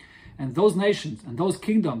yavducha. And those nations and those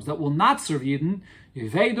kingdoms that will not serve yidden,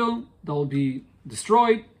 yivedu, they will be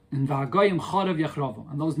destroyed. And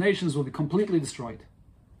those nations will be completely destroyed.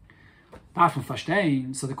 So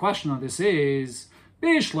the question on this is,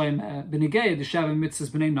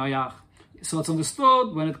 so it's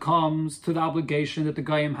understood when it comes to the obligation that the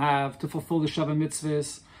Goyim have to fulfill the Sheva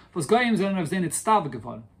Mitzvahs.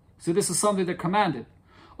 So this is something they're commanded.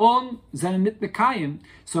 So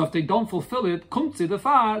if they don't fulfill it,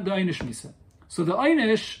 so the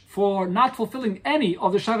einish for not fulfilling any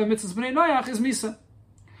of the Sheva Mitzvahs b'nei Noach is Misa.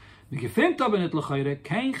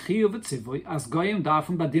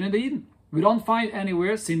 We don't find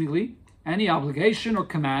anywhere, seemingly, any obligation or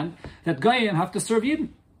command that Goyim have to serve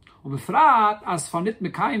Yidden. As von nit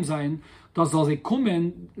mekayim sein, dass sie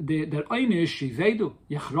kommen, der einish yivedu,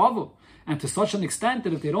 yachravu. And to such an extent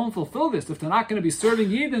that if they don't fulfill this, if they're not going to be serving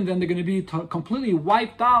Yidden, then they're going to be completely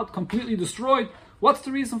wiped out, completely destroyed. What's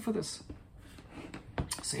the reason for this?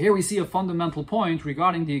 So here we see a fundamental point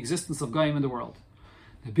regarding the existence of Goyim in the world.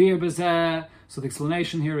 So the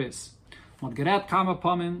explanation here is,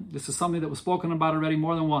 this is something that was spoken about already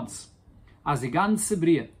more than once. As the ganze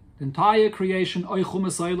Bria, the entire creation,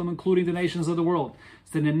 including the nations of the world,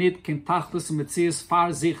 they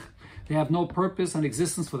have no purpose and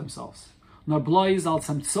existence for themselves. They're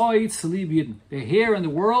here in the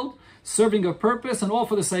world, serving a purpose and all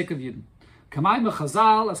for the sake of Yidden.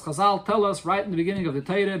 As Chazal tell us right in the beginning of the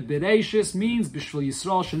Torah, Bereishis means Bishvil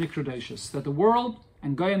Yisrael Shenikra Reishis, that the world,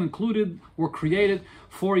 and Goyim included, were created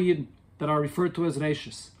for Yidden, that are referred to as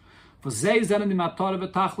Reishis.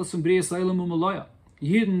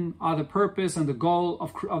 Yidden are the purpose and the goal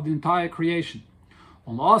of the entire creation.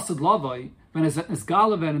 And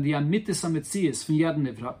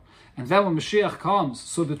then when Mashiach comes,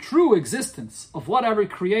 so the true existence of whatever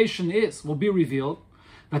creation is will be revealed.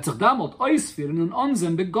 So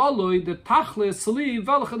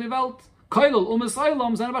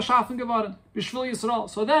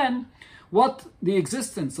then, what the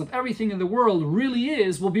existence of everything in the world really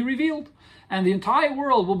is will be revealed. And the entire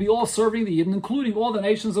world will be all serving the Yidden, including all the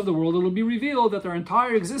nations of the world. It will be revealed that their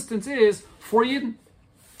entire existence is for Yidden.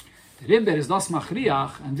 The Rebbe is das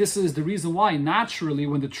machriach, and this is the reason why, naturally,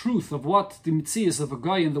 when the truth of what the mitzias of a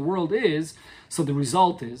guy in the world is, so the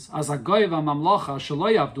result is, as a goy v'mamlacha shelo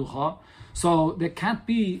yavducha, so there can't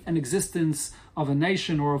be an existence of a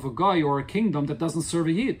nation or of a guy or a kingdom that doesn't serve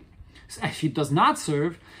a Yid. If he does not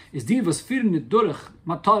serve, is die was firnit durch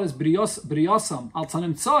matares briosam al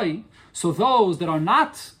tzanim tzai, so those that are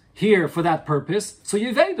not here for that purpose, so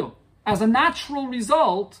yivedu. As a natural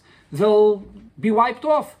result, they'll be wiped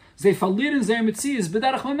off. It's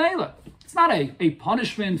not a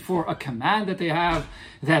punishment for a command that they have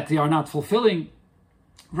that they are not fulfilling.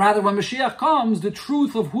 Rather, when Mashiach comes, the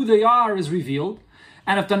truth of who they are is revealed.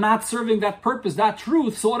 And if they're not serving that purpose, that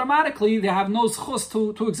truth, so automatically they have no schus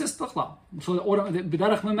to exist. So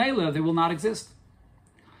they will not exist.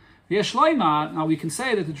 Now we can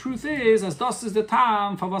say that the truth is, as das is the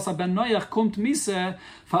time, for was ben Noach kommt misse,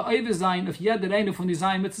 for oive sein of jeder eine von die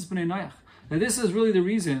sein mitzvahs bnei Noach. Now this is really the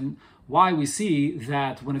reason why we see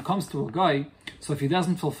that when it comes to a guy, so if he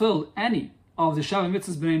doesn't fulfill any of the Sheva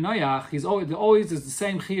Mitzvahs B'nai Noach, he's always is the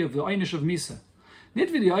same chiyuv, the einish of Misa.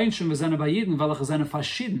 Nicht wie die Einschen, wir sind bei Yidden, welche sind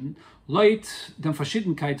verschieden, leut den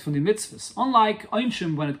Verschiedenkeit von den Mitzvahs. Unlike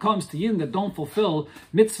Einschen, when it comes to Yidden that don't fulfill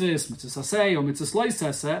Mitzvahs, Mitzvahs Aseh or Mitzvahs Lois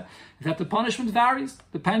Aseh, that the punishment varies,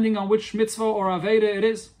 depending on which Mitzvah or Aveda it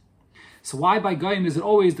is. So why by Goyim is it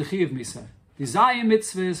always the chiyuv Misa? The Zayim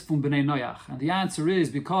mitzvahs from Bnei Noach. And the answer is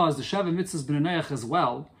because the Sheva mitzvahs Bnei Noach as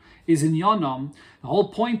well is in Yonam. The whole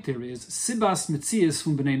point there is Sibas mitzias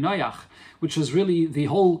from Bnei Noach, which is really the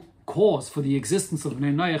whole cause for the existence of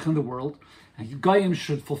Bnei Noach in the world. And Goyim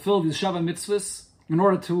should fulfill the Sheva mitzvahs in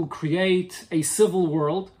order to create a civil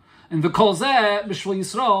world. And v'kol zeh b'shvil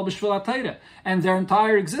Yisrael b'shvil HaTorah. And their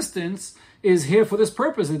entire existence is here for this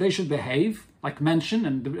purpose, that they should behave, like mentioned,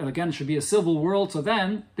 and again, it should be a civil world, so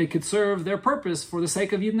then they could serve their purpose for the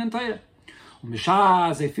sake of yidden and Torah.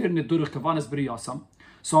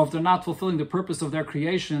 So if they're not fulfilling the purpose of their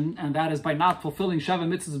creation, and that is by not fulfilling Sheva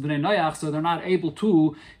Mitzvahs B'nai Noach, so they're not able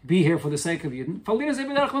to be here for the sake of Yidden.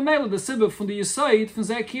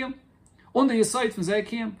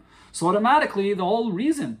 So automatically, the whole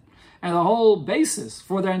reason and the whole basis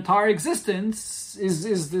for their entire existence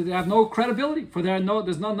is that they have no credibility.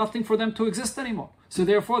 There's nothing for them to exist anymore. So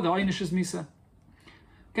therefore, the Einish is Misa.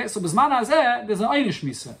 Okay, so B'zman Hazeh, there's an Einish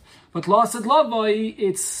Misa. But L'ased Lavoi,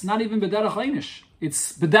 it's not even B'derech Einish.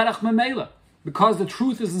 It's B'derech Memela. Because the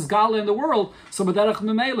truth is Nizgala in the world, so B'derech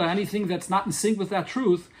Memela, anything that's not in sync with that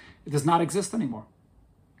truth, it does not exist anymore.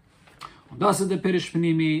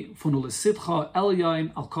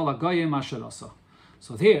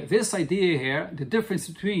 So here, this idea here, the difference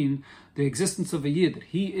between the existence of a Yid,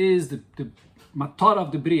 he is the matar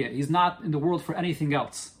of the Bria, he's not in the world for anything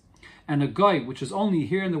else. And a guy which is only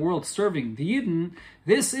here in the world serving the Yidden,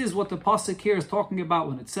 this is what the pasuk here is talking about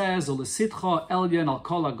when it says "Olesitcha elyon al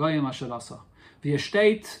kol hagoyim asher asa."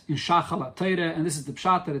 V'yeshteit in shachal haTorah, and this is the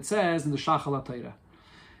pshat that it says in the shachal haTorah.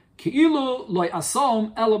 Ki'ilu loy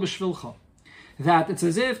asom elo b'shvilcha, that it's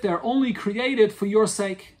as if they're only created for your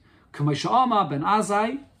sake. K'may ben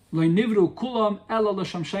Azai loy nivru kulam elo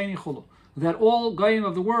l'shamsheni chulu, that all goyim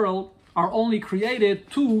of the world are only created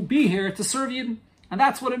to be here to serve Yidden. And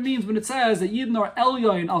that's what it means when it says that Yidden are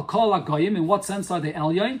Elyon al kol hagoyim. In what sense are they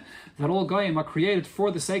Elyon? That all goyim are created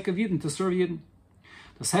for the sake of Yidden, to serve Yidden.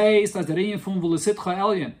 Das heißt, dass der Rein von Volesitcha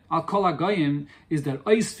Elyon al kol hagoyim is der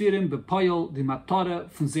Eisfirim bepoil die Matore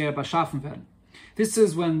von sehr beschaffen werden. This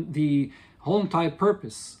is when the whole entire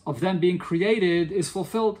purpose of them being created is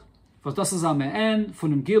fulfilled. Was das ist am Ende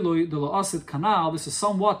von dem Gilui de la Asid Kanal. This is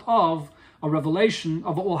somewhat of a revelation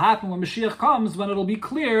of what will happen when Mashiach comes, when it'll be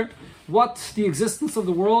clear what the existence of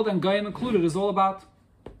the world, and Goyim included, is all about.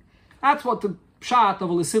 That's what the pshat of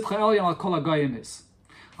L'sitcha Elyon al kol hagoyim is.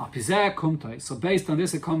 So based on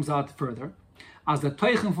this, it comes out further, as the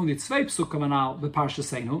teichen from the zwei psukim now the parsha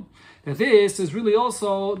seinu, that this is really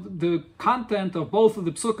also the content of both of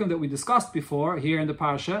the psukim that we discussed before here in the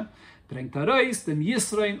parsha. Bringt areis dem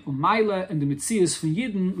Yisrael Meile and the Metzias von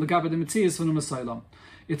Yidden legabe the Metzias von Messiah.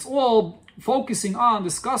 It's all focusing on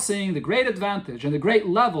discussing the great advantage and the great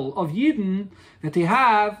level of Yidden that they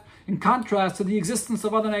have in contrast to the existence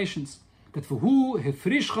of other nations. That v'hu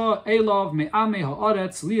hefrishcha elav me'amei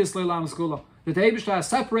ha'aretz liyas le'lam zgula. That the Eibishter has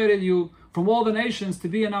separated you from all the nations to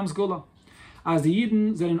be an am zgula. As the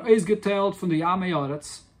Yidden sind ausgeteilt von the amei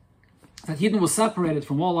ha'aretz, that Yidden was separated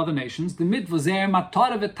from all other nations, the mit v'zer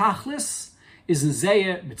matar v'tachlis is in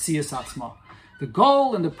zeyer metzias atzma. The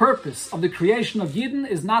goal and the purpose of the creation of Yidden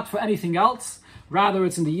is not for anything else, rather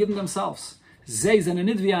it's in the Yidden themselves. Yidden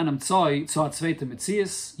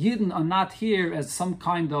are not here as some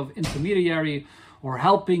kind of intermediary or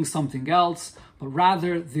helping something else, but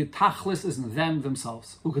rather the tachlis is in them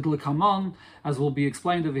themselves. As will be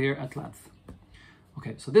explained over here at length.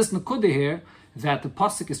 Okay, so this Likkutei here, that the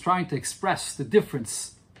pasuk is trying to express the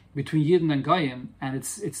difference between Yidden and Goyim, and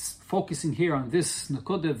it's focusing here on this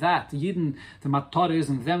Likkutei, that Yidden, the matar is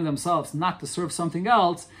in them themselves, not to serve something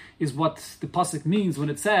else, is what the pasuk means when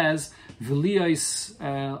it says V'liyas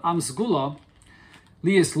am zgula,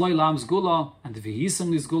 liyas loy lam zgula, and the v'hisam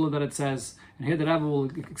li zgula that it says. And here the Rebbe will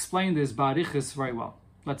explain this ba'arichis very well.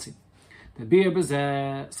 Let's see. So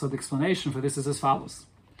the explanation for this is as follows.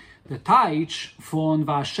 The taich von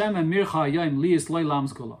v'Hashem and mircha yom liyas loy lam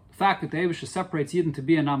zgula. The fact that the Eibishter separates Yidden to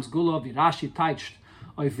be an am zgula, v'Rashi taiched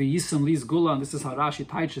of v'yisam li zgula, and this is how Rashi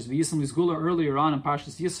taiches v'yisam li zgula earlier on in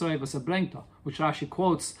Parshas Yisroi v'sabrengta, which Rashi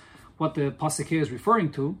quotes what the pasuk here is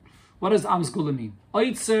referring to. What does am zgula mean?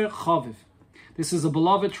 Oitzer chaviv. This is a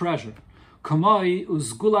beloved treasure. Kamoi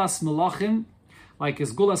uzgulas melachim, like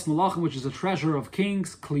izgulas melachim, which is a treasure of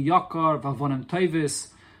kings, kliyakar, vavonim tevis,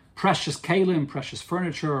 precious kalim, precious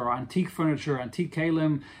furniture, or antique furniture, antique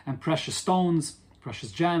kalim, and precious stones,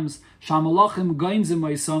 precious gems. Shamalachim goinzim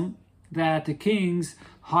oisam, that the kings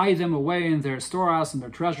hide them away in their storehouse, in their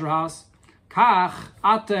treasure house. Kach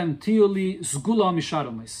atem tiuli zgula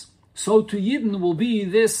misharumis. So to Yidden will be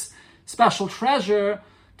this special treasure,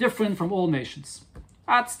 different from all nations.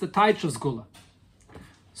 That's the taich of zgula.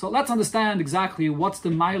 So let's understand exactly what's the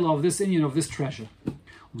mila of this inyan of this treasure.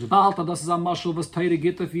 If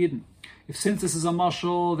since this is a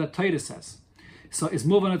mashal that Torah says, so it's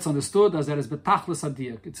moving, it's understood as that is betachlis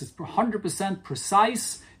adir. It's 100%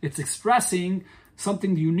 precise. It's expressing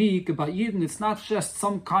something unique about yidden. It's not just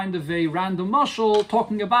some kind of a random mashal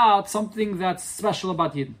talking about something that's special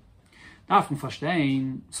about yidden.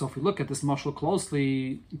 So if we look at this mashal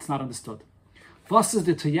closely, it's not understood. Was is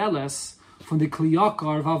the teyeles from the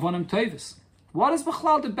kliyakar v'avonim tevis? What is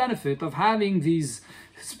the benefit of having these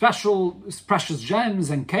special precious gems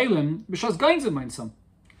and kalim b'shas geinzim meinsam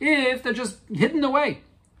if they're just hidden away?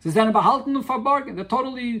 They're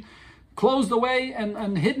totally closed away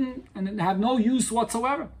and hidden and have no use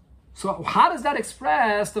whatsoever. So how does that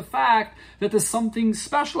express the fact that there's something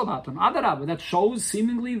special about them? Adarabah, that shows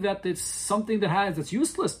seemingly that it's something that's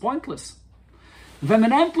useless, pointless.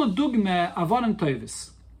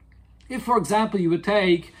 If, for example, you would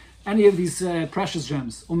take any of these precious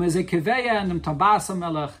gems, and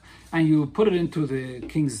you put it into the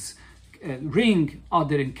king's ring,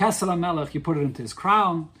 or in Kesel Melech, you put it into his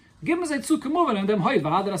crown, so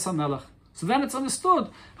then it's understood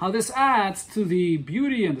how this adds to the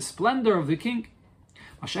beauty and the splendor of the king.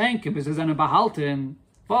 But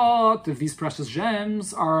if these precious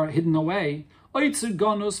gems are hidden away, a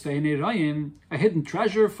hidden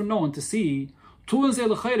treasure for no one to see, it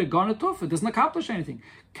doesn't accomplish anything.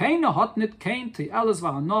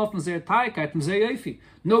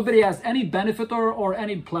 Nobody has any benefit or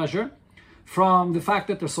any pleasure from the fact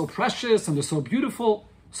that they're so precious and they're so beautiful.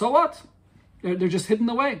 So what? They're just hidden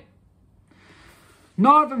away.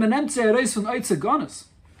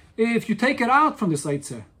 If you take it out from this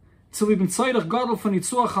eitzer, so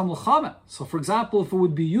for example, if it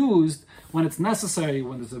would be used when it's necessary,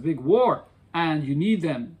 when there's a big war and you need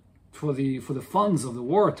them for the funds of the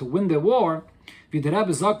war to win the war, and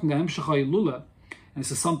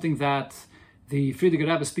this is something that the Friedrich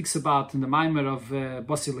Rebbe speaks about in the Maimer of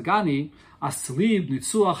Basi Lagani, as tzlib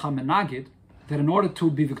nitzuach hamenagid, that in order to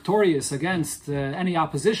be victorious against any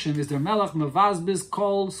opposition, is their melech mevazbiz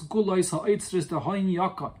kol skulois ha'oitzris der hoin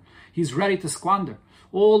yakar. He's ready to squander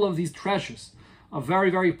all of these treasures, of very,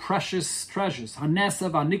 very precious treasures,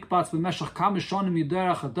 hanesav hanikbats b'meshach kamishonim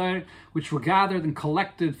yiderach hader, which were gathered and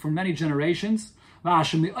collected for many generations,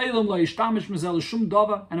 and it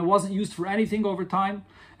wasn't used for anything over time,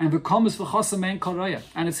 and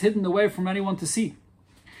it's hidden away from anyone to see.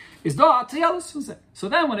 So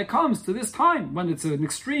then when it comes to this time, when it's an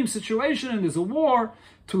extreme situation and there's a war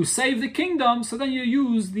to save the kingdom, so then you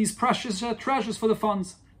use these precious treasures for the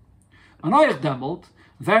funds. And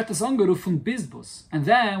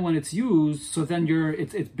then when it's used, so then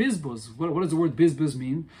it's bizbuz. What does the word bizbuz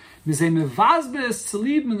mean?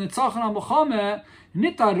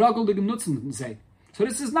 So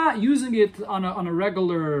this is not using it on a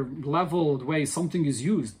regular level, the way something is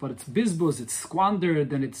used, but it's bizbuz, it's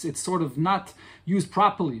squandered, and it's sort of not used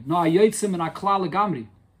properly. This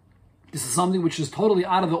is something which is totally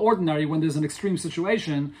out of the ordinary when there's an extreme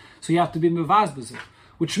situation, so you have to be mevazbuz,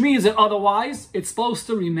 which means that otherwise it's supposed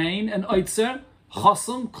to remain an oitzer,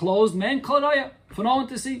 chasum, closed, man, klaraya, for no one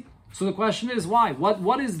to see. So the question is, why?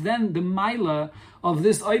 What is then the maila of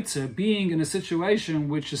this oitzer being in a situation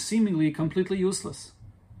which is seemingly completely useless?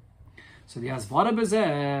 So the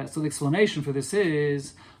explanation for this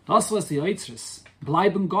is, das was the oitzers,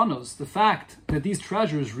 bleiben gonos, the fact that these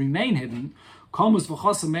treasures remain hidden, komus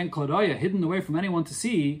v'chasam men klaraya, hidden away from anyone to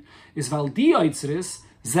see, is val di oitzeres,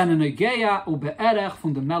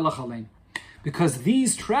 because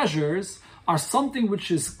these treasures are something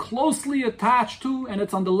which is closely attached to, and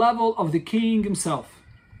it's on the level of the king himself.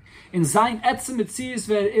 In sein etzem etzias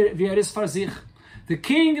is for sich, the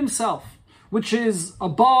king himself, which is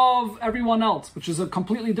above everyone else, which is a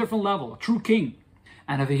completely different level, a true king.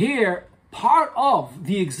 And over here, part of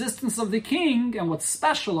the existence of the king and what's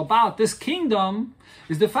special about this kingdom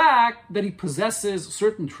is the fact that he possesses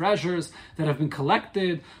certain treasures that have been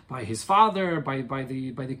collected by his father, by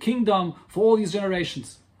the kingdom for all these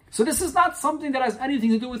generations. So this is not something that has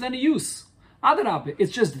anything to do with any use. Adarabah,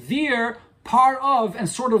 it's just there, part of and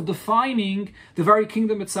sort of defining the very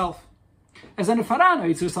kingdom itself. As an there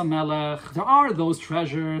are those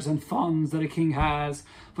treasures and funds that a king has.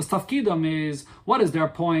 Tafkidam is, what is their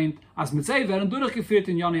point? That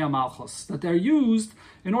they're used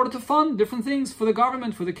in order to fund different things for the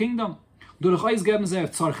government, for the kingdom. They're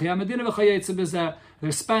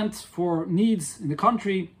spent for needs in the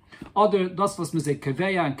country. Or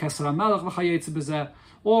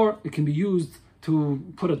it can be used to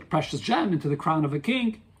put a precious gem into the crown of a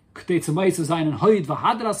king, to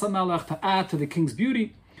add to the king's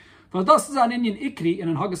beauty. Which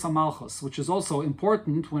is also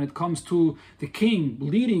important when it comes to the king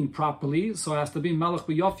leading properly. So it has to be a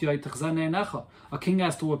king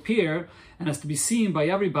has to appear and has to be seen by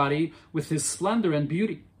everybody with his splendor and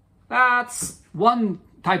beauty. That's one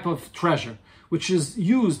type of treasure, which is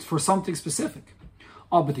used for something specific.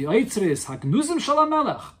 But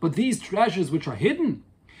these treasures which are hidden,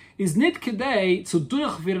 is nit kedei zu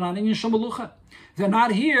durchführen an inyan shamalucha. They're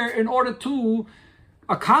not here in order to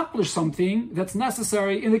accomplish something that's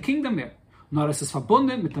necessary in the kingdom here.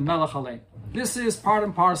 This is part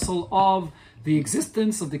and parcel of the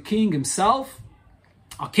existence of the king himself.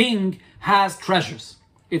 A king has treasures.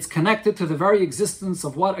 It's connected to the very existence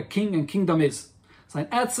of what a king and kingdom is. Sein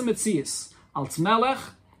etzem etzias als melech,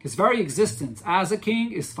 his very existence as a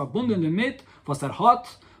king, is verbunden damit, was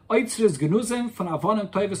hat, oitzres genuzim von avonim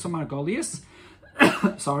toivis von margolius,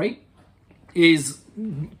 is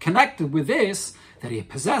connected with this, that he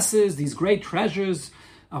possesses these great treasures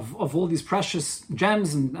of all these precious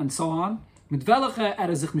gems and so on. And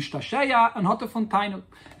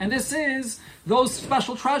this is those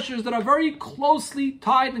special treasures that are very closely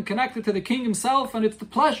tied and connected to the king himself, and it's the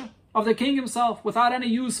pleasure of the king himself without any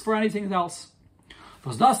use for anything else.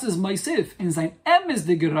 Was das is meisiv in sein emes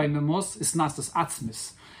de gereimemus is nastas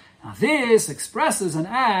atzmis. Now this expresses and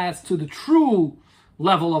adds to the true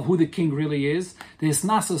level of who the king really is. The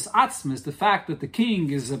nastas atzmis, the fact that the king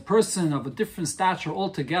is a person of a different stature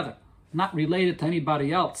altogether, not related to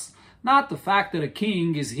anybody else. Not the fact that a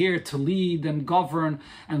king is here to lead and govern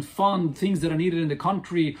and fund things that are needed in the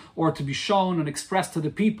country or to be shown and expressed to the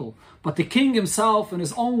people. But the king himself in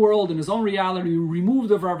his own world, in his own reality, removed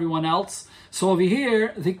of everyone else. So over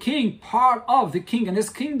here, the king, part of the king and his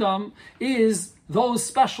kingdom is those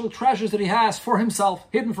special treasures that he has for himself,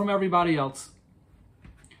 hidden from everybody else.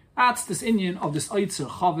 That's this inyan of this Oitzer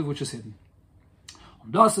Chaviv, which is hidden.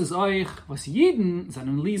 Und das ist euch, was yidden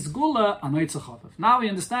seinen Lies Gula an Oitzer Chaviv. Now we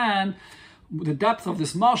understand the depth of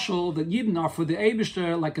this mashal, that yidden are for the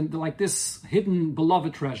Eibishter like this hidden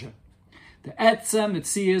beloved treasure. The etzem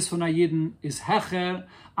etzias von a yidden is hecher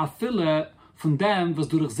afille von dem, was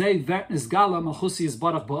durch sie werden is gala malchusi is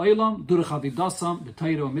barach ba'olam, durch avidasam, the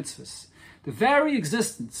Torah and mitzvahs. The very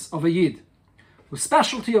existence of a yid, the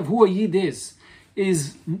specialty of who a yid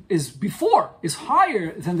is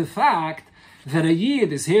higher than the fact that a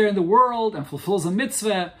yid is here in the world and fulfills a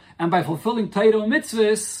mitzvah, and by fulfilling Torah and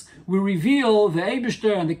mitzvahs, we reveal the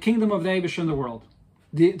Eibishter and the kingdom of the Eibishter in the world.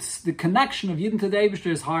 The connection of yidden to the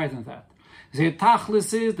Eibishter is higher than that. The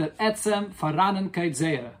tachlis is that etzem faranenkeit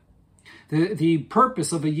zeira. The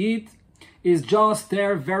purpose of a yid is just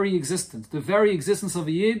their very existence. The very existence of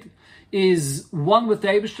a yid is one with the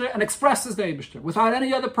Eibishter and expresses the Eibishter without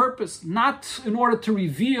any other purpose, not in order to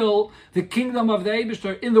reveal the kingdom of the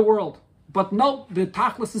Eibishter in the world. But no, the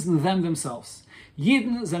tachlis is in them themselves.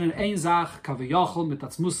 Yidden sind in ein Sach, kaviyachol mit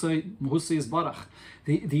atzmusay, muhusi is barach.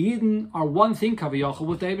 The Yidden are one thing, kaviyachol,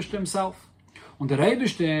 with the Eibishter himself. And the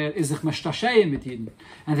Eibishter is sich meshtashayim mit Yidden.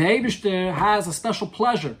 And the Eibishter has a special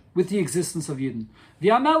pleasure with the existence of Yidden. Wie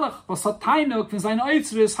a melech, was hat tainuk von seinen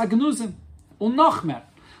Oitzres hagnuzim. Und noch mehr.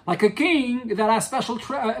 Like a king that has special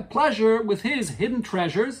pleasure with his hidden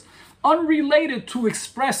treasures, unrelated to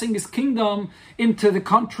expressing his kingdom into the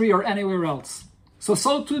country or anywhere else. So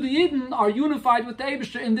too the Yidden are unified with the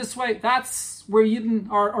Eibishter in this way. That's where Yidden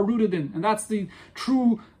are rooted in. And that's the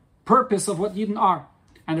true purpose of what Yidden are.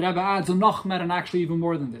 And the Rebbe adds noch mehr, and actually even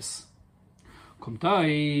more than this. So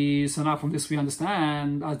now from this we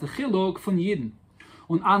understand as the chiluk von Yidden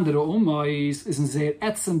und andere Ummais is in sehr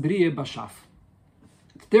etzem brie bashaf.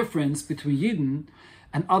 The difference between Yidden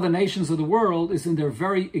and other nations of the world is in their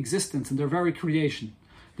very existence, in their very creation.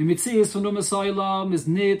 The mitzias von Umasaylam is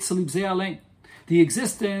nit tzalib ze allein. The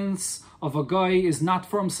existence of a guy is not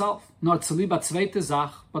for himself, not tzalib a zweite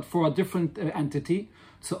Sach, but for a different entity.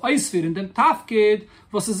 So eisviren dem tafkid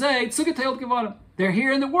was zugeteilt geworden. They're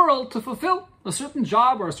here in the world to fulfill a certain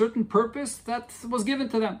job or a certain purpose that was given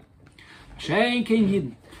to them. Shein kein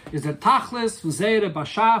Yidden is der tachlis von zeire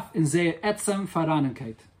bashaf in zeir etzem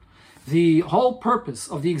faranenkeit. The whole purpose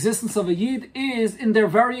of the existence of a Yid is in their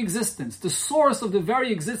very existence. The source of the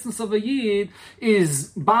very existence of a Yid is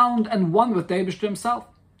bound and one with the Eibishter himself.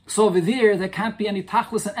 So over there can't be any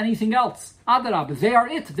tachlis and anything else. Adarab, they are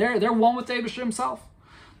it. They're one with the Eibishter himself.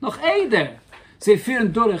 Noch eider, sie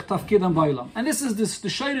führen durch tafkid am bailam. And this is the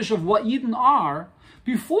shayrish of what Yidden are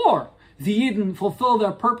before the Yidden fulfill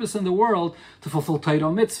their purpose in the world to fulfill Torah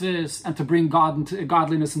mitzvahs and to bring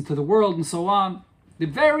godliness into the world and so on. The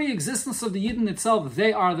very existence of the Yidden itself,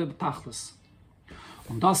 they are the tachlis.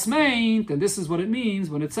 Und das meint, and this is what it means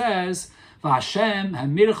when it says, V'Hashem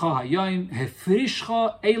hamircha hayom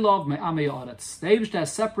hefrishcha elov me'amei haaretz. The Eibishter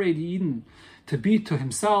has separated Yidden to be to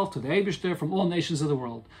himself, to the Eibishter, from all nations of the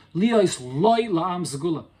world. Liyos loy la'am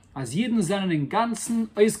segula. As Yidden sind in ganzen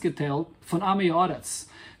ausgeteilt von amei haaretz.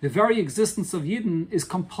 The very existence of Yidden is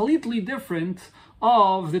completely different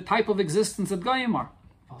of the type of existence that Goyim are.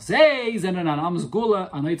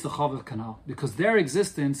 Because their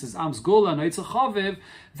existence is Am Sgula and Eitzel Chaviv,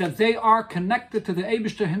 that they are connected to the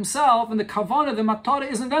Eibishter himself, and the Kavanah, the Matara,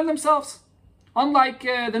 isn't them themselves. Unlike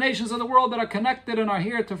the nations of the world that are connected and are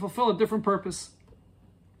here to fulfill a different purpose.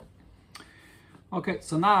 Okay,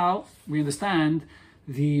 so now we understand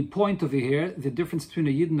the point over here, the difference between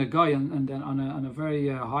a yid and a guy, and on a very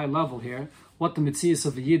high level here, what the mitzias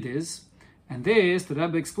of a yid is. And this, the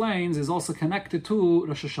Rebbe explains, is also connected to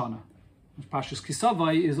Rosh Hashanah. Parshas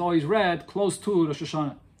Kisavai is always read close to Rosh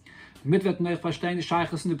Hashanah.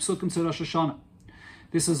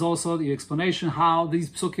 This is also the explanation how these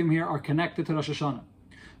psukim here are connected to Rosh Hashanah.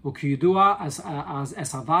 As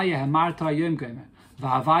Havaya Hamarta Yom Geimer,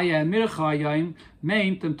 V'Havaya Mircha Yom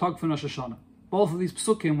meint dem Tag von Rosh Hashanah. Both of these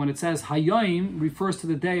psukim, when it says Hayom, refers to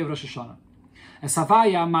the day of Rosh Hashanah. Es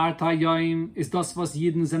Havaya Marta Yom is das was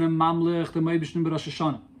yidden zenen mamlich dem Eibishten b'Rosh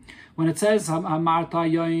Hashanah. When it says Marta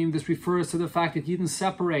Yom, this refers to the fact that yidden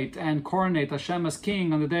separate and coronate Hashem as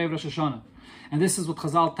king on the day of Rosh Hashanah. And this is what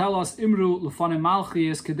Chazal tell us, Imru l'fanei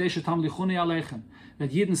Malchias kedei shetam lichuni aleichem. That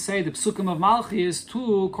yidden say the psukim of Malchias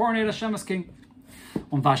to coronate Hashem as king.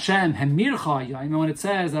 And Hashem hemircha Yom, when it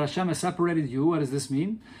says that Hashem has separated you, what does this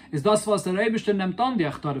mean? Is das was der Eibishter nimmt an die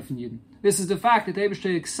Achtare von yidden. This is the fact that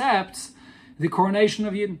Eibishter accepts the coronation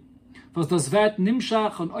of Yidden. Was das wird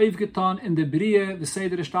nimshach und aufgetan in der Brie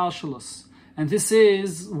v'seder ishtalshalos. And this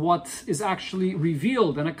is what is actually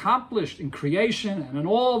revealed and accomplished in creation and in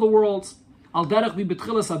all the worlds. Al derech vi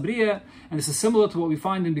betchilas abriya, and this is similar to what we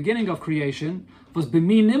find in the beginning of creation. Was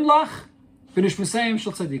b'mi nimlach b'nish museim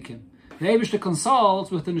shel tzadikim. The Eibishter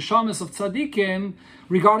consults with the neshamas of tzadikim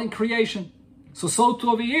regarding creation. So too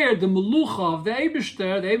over here, the melucha of the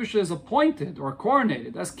Eibishter is appointed or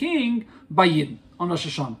coronated as king by Yidden on Rosh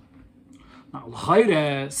Hashanah. Now,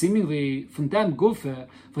 l'chayre, seemingly from them gufe,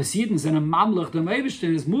 was Yidden sind ein Mamlech dem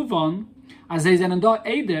Eibishter is move on, as they sind da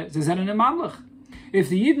Eide, they sind ein Mamlech. If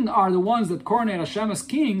the Yidden are the ones that coronate Hashem as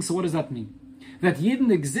king, so what does that mean? That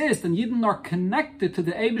Yidden exist and Yidden are connected to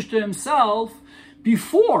the Eibishter himself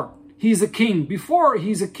before he's a king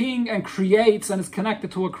and creates and is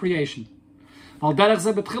connected to a creation. And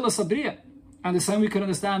the same we can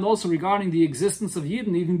understand also regarding the existence of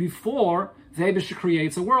Yidden even before the Eibishter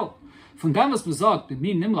creates a world. From dem was besagt,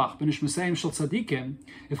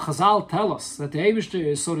 if Chazal tell us that the Eibishter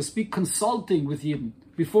is, so to speak, consulting with Yidden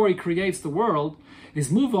before he creates the world, is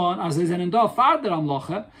move on as is an enda farther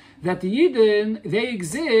amloche, that the Yidden, they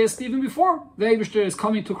exist even before the Eibishter is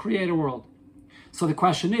coming to create a world. So the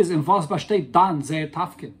question is, in was besteht dann sehr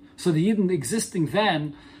tafke? So the Yidden existing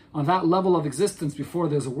then on that level of existence before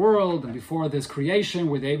there's a world and before there's creation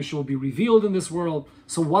where the Eibishter will be revealed in this world.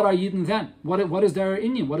 So what are Yidden then? What is their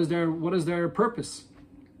inyan? What is their purpose?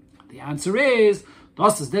 The answer is,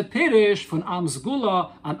 das ist der Pirish von Am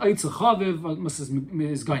Sgula and Eitzel Chaviv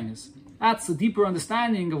Mrs. Gainis. That's the deeper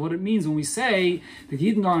understanding of what it means when we say that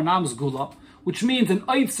Yidden are an Am Sgula, which means an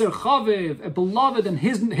Eitzel Chaviv, a beloved and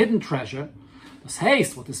hidden treasure. Das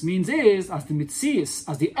heißt, what this means is, as the Mitzias,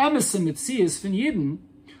 as the emerson Mitzias von Yidden,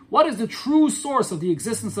 what is the true source of the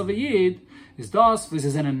existence of a Yid? Is das, which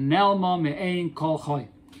is in a Nelma me'ein kol choy.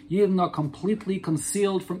 Yidden are completely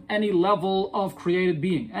concealed from any level of created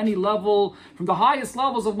being. Any level, from the highest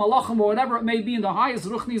levels of Malachim or whatever it may be, in the highest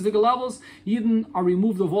Ruchnisdige levels, Yidden are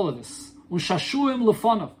removed of all of this. Unshashuim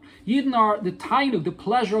lefonov. Yidden are the tainug, the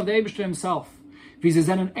pleasure of the Eibishter himself. The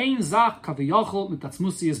Sheirish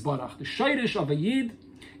of a Yid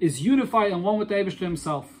is unified and one with the Eibishter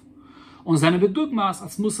himself. And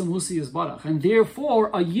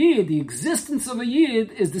therefore, a Yid, the existence of a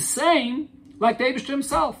Yid, is the same like the Eibishter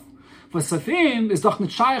himself. For Safim is doch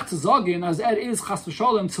nicht shaykh zu sagen, as is chas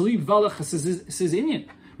v'sholem to leave velech his inyan.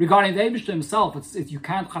 Regarding the Eibishter himself, you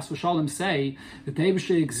can't chas v'sholem say that the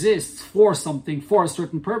Eibishter exists for something, for a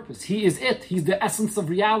certain purpose. He is it. He's the essence of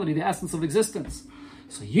reality, the essence of existence.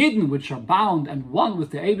 So Yidden, which are bound and one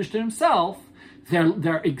with the Eibishter himself,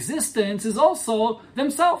 their existence is also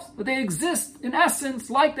themselves. That they exist in essence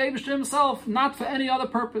like the Eibishter himself, not for any other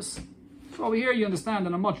purpose. So over here you understand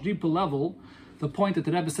on a much deeper level the point that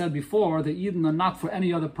the Rebbe said before, that Yidden are not for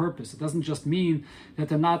any other purpose. It doesn't just mean that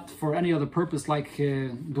they're not for any other purpose like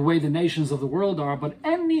the way the nations of the world are, but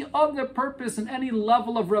any other purpose in any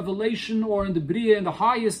level of revelation or in the Bria, in the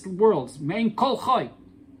highest worlds. Mein kol choy.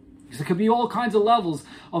 There could be all kinds of levels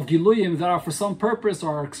of Giluyim that are for some purpose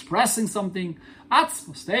or are expressing something.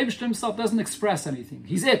 Atzmos, the Eibishter himself doesn't express anything.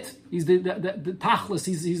 He's it. He's the tachlis.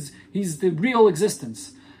 He's the real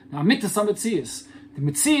existence. Now, mitzvah mitzias. The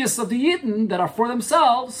mitzias of the Yidden that are for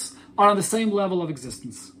themselves are on the same level of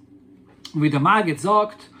existence. Wie der Maggid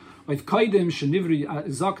sagt, Auf Koidem Shenivri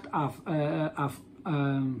sagt af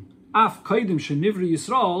Koidem Shenivri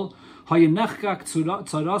Yisrael Hayenechkak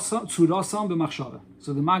Tzurasam B'machshava.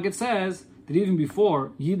 So the Maggid says that even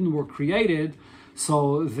before Yidden were created,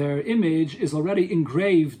 so their image is already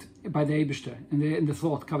engraved by the Eibishter in the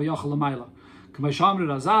thought Kaviyachal L'mayla. K'mayishamri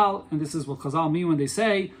Razal, and this is what Chazal mean when they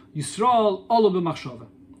say Yisrael Olu B'machshava.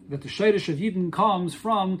 That the Sheiresh of Yidden comes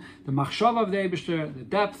from the Machshava of the Eibishter, the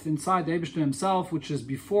depth inside the Eibishter himself, which is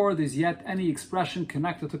before there's yet any expression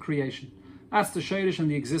connected to creation. That's the Sheiresh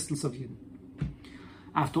and the existence of Yidden.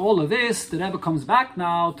 After all of this, the Rebbe comes back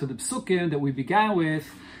now to the psukim that we began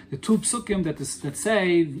with, the two psukim that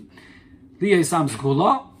say Liyesam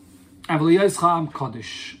Zgula and Liyesam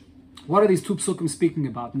Kodesh. What are these two psukim speaking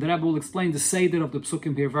about? And the Rebbe will explain the seder of the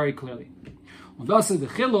psukim here very clearly. Und das ist der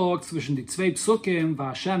Chiluk zwischen die zwei Psukim, va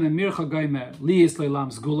Hashem and Mircha Goyme, Liyes Leilam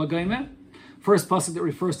Zgula Goyme. First pasuk that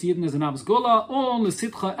refers to Yidden as an Am Zgula, on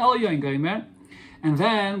L'sitcha Elyon Goyme. And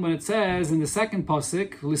then when it says in the second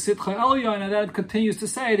pasuk, L'sitcha Elyon, and then it continues to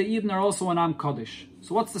say that Yidden are also an Am Kodesh.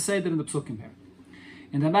 So what's the seder in the psukim here?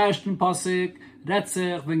 In der ersten pasuk, redt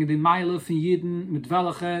sich wegen die Meile von Yidden, mit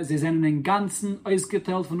welche sie sind in den ganzen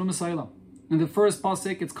ausgeteilt von Umasayla. In the first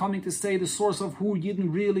pasuk, it's coming to say the source of who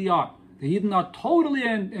Yidden really are. The Yidden are totally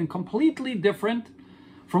and completely different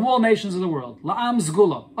from all nations of the world. La'am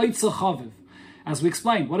zgula, oitza chaviv. As we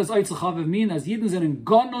explained, what does oitza chaviv mean? As Yidden are in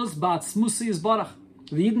gonus ba'atzmusi yisbarach.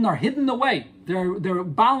 The Yidden are hidden away. They're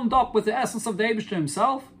bound up with the essence of the Eibishter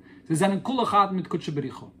himself. They're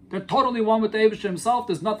totally one with the Eibishter himself.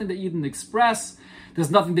 There's nothing that Yidden express.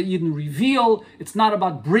 There's nothing that Yidden reveal. It's not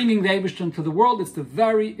about bringing the Eibishter into the world. It's the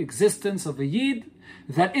very existence of a Yid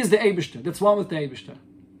that is the Eibishter. That's one with the Eibishter.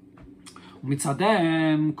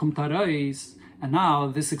 And now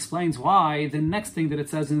this explains why the next thing that it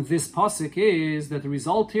says in this pasuk is that the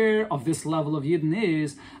result here of this level of Yidden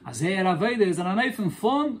is that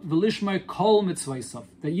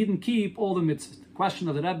Yidden keep all the mitzvahs. The question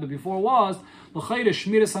of the Rebbe before was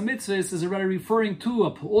Shmiras HaMitzvahs is already referring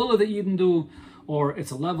to all of the Yidden do, or it's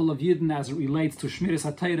a level of Yidden as it relates to Shmiras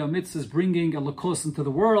HaTorah mitzvahs, bringing a lakos into the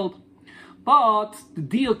world. But the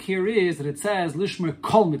deal here is that it says Lishmer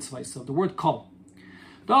Kol Mitzvah, so the word Kol.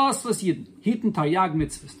 Das was Yidden, Hiten Taryag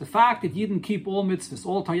Mitzvahs. The fact that Yidden keep all mitzvahs,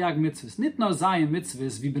 all Taryag mitzvahs, nit nur Zayin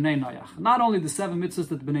mitzvahs wie Bnei Noach. Not only the 7 mitzvahs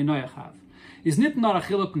that Bnei Noach have. Is nit nur a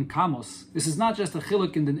chiluk in kamos. This is not just a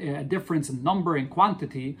chiluk in a difference in number and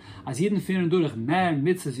quantity. As Yidden finden durch mehr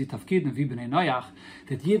mitzvahs wie Tafkiden wie Bnei Noach,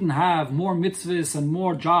 that Yidden have more mitzvahs and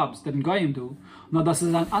more jobs than Goyim do. No, das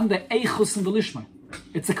ist an ander Eichus in the Lishma.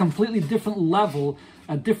 It's a completely different level,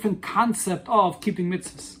 a different concept of keeping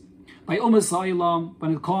mitzvahs. By Umas Ha'ilam,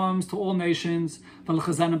 when it comes to all nations,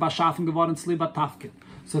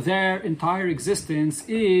 so their entire existence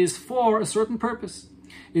is for a certain purpose.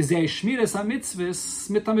 So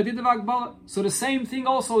the same thing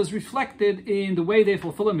also is reflected in the way they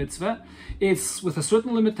fulfill a mitzvah. It's with a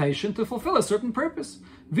certain limitation to fulfill a certain purpose.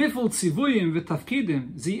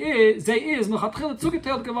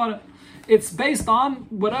 It's based on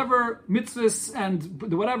whatever mitzvahs and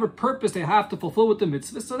whatever purpose they have to fulfill with the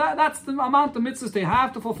mitzvahs. So that's the amount of mitzvahs they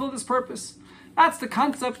have to fulfill this purpose. That's the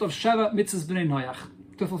concept of Sheva mitzvahs b'nei Noach,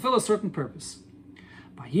 to fulfill a certain purpose.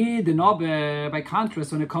 By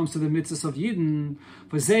contrast, when it comes to the mitzvahs of Yidden,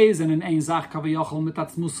 so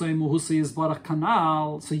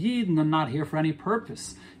Yidden are not here for any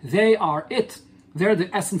purpose. They are it. They're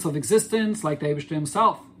the essence of existence, like the Eibishter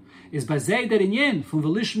himself. Is by Zay der Inyen from the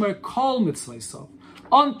Lishmer Kol Mitzvah. So,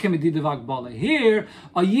 on Kemedidevak Bale. Here,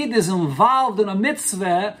 a Yid is involved in a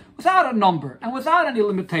mitzvah without a number and without any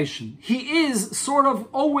limitation. He is sort of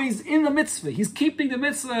always in the mitzvah. He's keeping the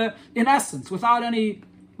mitzvah in essence, without any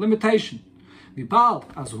limitation. Since the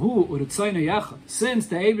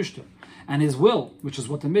Eibishter and his will, which is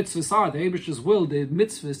what the mitzvahs are, the Eibishter's will, the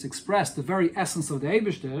mitzvahs express the very essence of the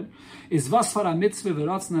Eibishter, is vasfara mitzvah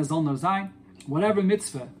v'ratzna zol nar zayin. Whatever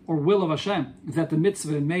mitzvah or will of Hashem that the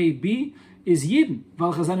mitzvah may be, is Yidden.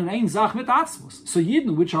 So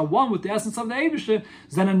Yidden, which are one with the essence of the Eibishter,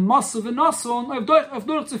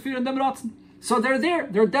 so they're there,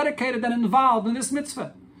 they're dedicated and involved in this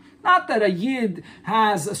mitzvah. Not that a Yid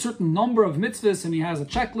has a certain number of mitzvahs and he has a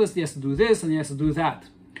checklist, he has to do this and he has to do that.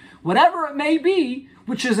 Whatever it may be,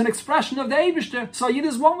 which is an expression of the Eibishter, so a Yid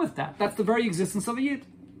is one with that. That's the very existence of a Yid.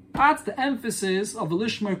 That's the emphasis of the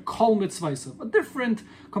Lishmer Kol Mitzvahs, a different,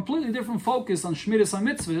 completely different focus on Shmiras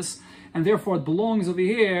HaMitzvahs, and therefore it belongs over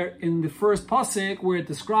here in the first pasuk where it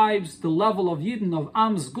describes the level of Yidden, of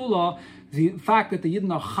Am Zgula, the fact that the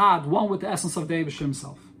Yidden are Chad, one with the essence of the Eibishter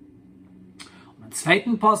himself. On the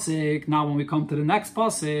second pasuk, now when we come to the next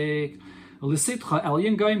pasuk,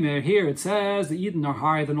 Here it says the Yidden are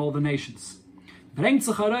higher than all the nations. Bringt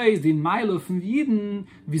sich heraus die Meile von Yidden,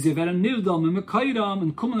 wie sie werden nivdal mit Mekayram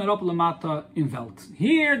und kommen herab lamata in Welt.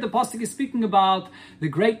 Here the pasuk is speaking about the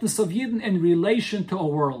greatness of Yidden in relation to a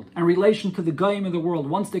world, and relation to the Goyim of the world,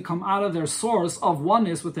 once they come out of their source of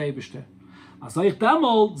oneness with the Eibishter. That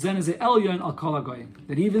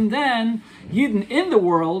even then, Yidden in the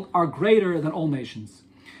world are greater than all nations.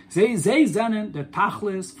 They zenen der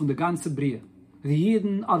Tachlis von der ganze Brie. The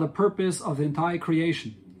Yidden are the purpose of the entire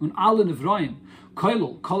creation. Und alle Nevroim,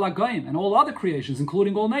 Koilul, Kolagayim, and all other creations,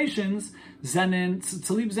 including all nations, Zenen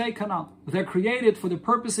Tzalib Zei Kanal. They're created for the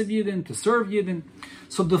purpose of Yidden, to serve Yidden.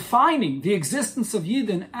 So defining the existence of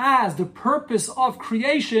Yidden as the purpose of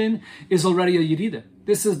creation is already a Yerida.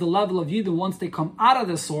 This is the level of Yidden once they come out of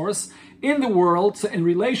the source in the world, so in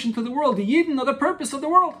relation to the world. The Yidden are the purpose of the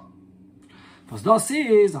world. Was das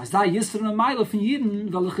ist, als da Yisron und Meile von Yidden,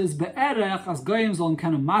 welches beerech, als Goyim sollen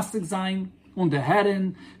keine Mastig sein, und der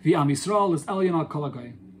Herren, wie Am Yisrael ist Elyon al Kol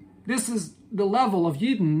HaGoyim. This is the level of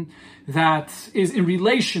Yidden that is in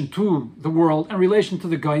relation to the world, in relation to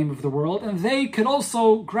the Goyim of the world, and they can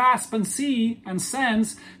also grasp and see and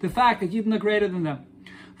sense the fact that Yidden are greater than them.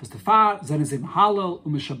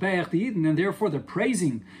 And therefore they're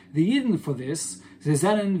praising the Yidden for this. That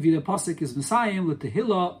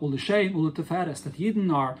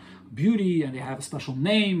Yidden are beauty and they have a special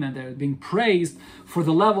name and they're being praised for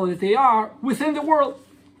the level that they are within the world,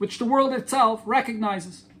 which the world itself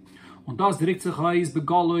recognizes. And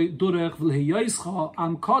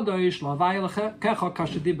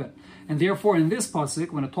therefore in this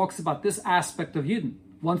pasuk, when it talks about this aspect of Yidden,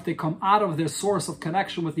 once they come out of their source of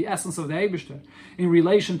connection with the essence of the Eibishter in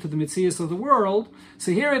relation to the Metzias of the world,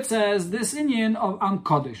 so here it says this inyan of Am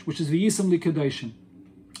Kodesh, which is V'yisam Likkutei.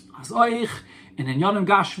 As oich in Inyanim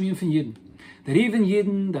Gashmiyim from Yidden, that even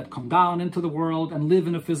Yidden that come down into the world and live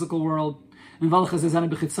in a physical world, and welches is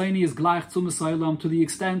gleich zum Esaylam, to the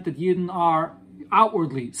extent that Yidden are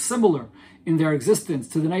outwardly similar in their existence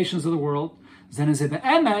to the nations of the world, but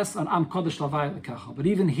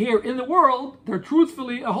even here in the world, they're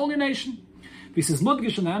truthfully a holy nation. The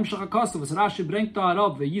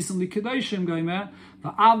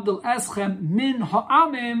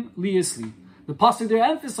pasuk there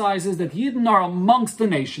emphasizes that Yidden are amongst the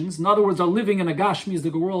nations. In other words, are living in a Gashmi's the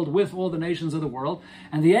world with all the nations of the world.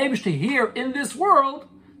 And the Eibishter here in this world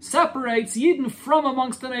separates Yidden from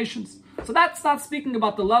amongst the nations. So that's not speaking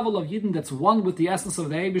about the level of Yidden that's one with the essence of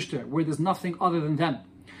the Eibishter, where there's nothing other than them.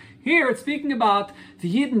 Here it's speaking about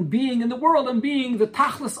the Yidden being in the world and being the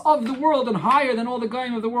Tachlis of the world and higher than all the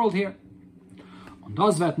Goyim of the world here. Und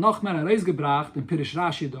das wird noch mehr herausgebracht in Pirish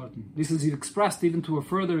Rashi dort. This is expressed even to a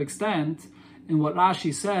further extent in what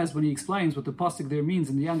Rashi says when he explains what the pasuk there means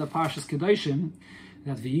in the end of Parshas Kedoshim,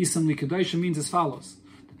 that V'yisam Likkutei means as follows: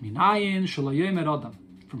 that minayin shelo yomer adam.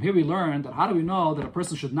 From here we learn that how do we know that a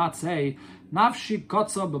person should not say nafshi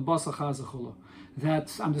kotza b'basa chazer,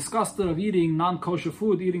 that I'm disgusted of eating non-kosher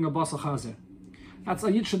food, eating a basa chazer. That's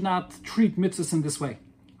a Yid should not treat mitzvahs in this way.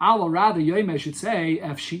 Or rather, yomer should say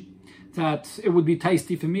efshi, that it would be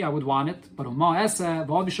tasty for me, I would want it, but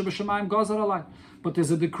but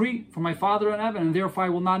there's a decree for my Father in heaven, and therefore I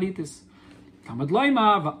will not eat this. The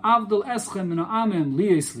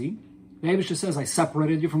Eibishter says, I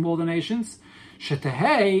separated you from all the nations.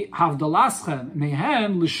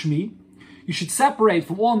 You should separate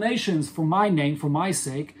from all nations for my name, for my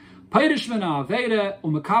sake. That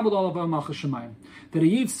a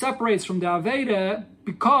Yid separates from the Aveda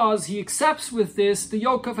because he accepts with this the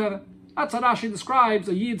yoke of heaven. That's how Rashi describes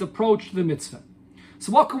a Yid's approach to the mitzvah.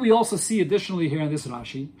 So what can we also see additionally here in this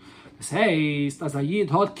Rashi?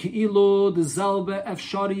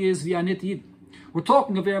 We're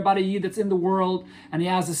talking about a Yid that's in the world and he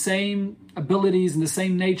has the same abilities and the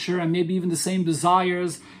same nature and maybe even the same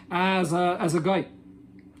desires as a guy.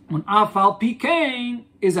 When Afal Pikain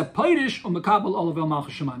is a Pirish or Mekabel Olavel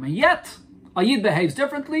Malchus Shemayim. And yet, a Yid behaves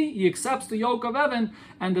differently, he accepts the yoke of heaven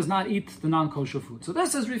and does not eat the non-kosher food. So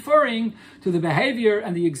this is referring to the behavior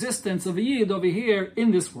and the existence of a Yid over here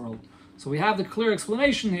in this world. So we have the clear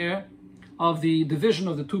explanation here of the division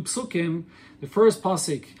of the two psukim, the first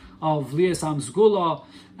pasuk of Lias Am Zgula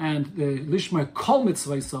and the Lishmer Kol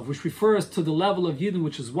Mitzvah, which refers to the level of Yidden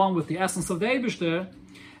which is one with the essence of the Eibishter,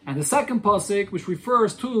 and the second pasuk which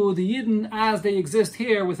refers to the Yidden as they exist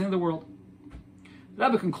here within the world. The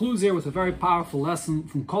Rebbe concludes here with a very powerful lesson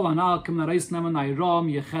from Kol Anal Kim Nareis Neman Ayram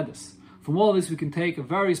Yechedes. From all this we can take a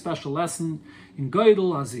very special lesson in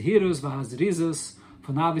Goydel, Hazehirus, Vahazrizas,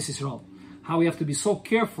 for Navis Yisrael. How we have to be so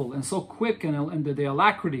careful and so quick and the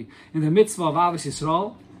alacrity in the mitzvah of Avis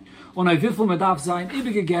Yisrael. und wie viel man darf sein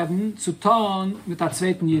übergegeben zu tun mit der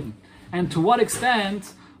zweiten Yidden. And to what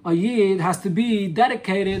extent a Yid has to be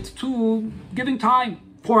dedicated to giving time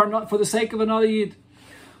for the sake of another Yid.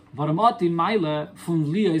 Warum hat die Meile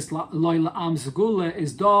von Lias Leule am Segule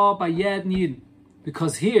is da bei jeden Yidden?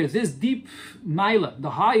 Because here, this deep Meile,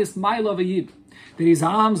 the highest Meile of a Yid, that is a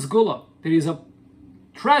Am Segule, that is a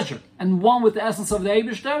treasure, and one with the essence of the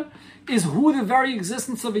Eibishter, is who the very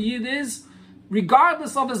existence of a Yid is,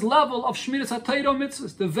 regardless of his level of Shmiras HaTorah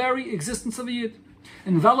mitzvahs, the very existence of a Yid.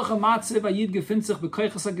 In welcher Matzev a Yid gefindt sich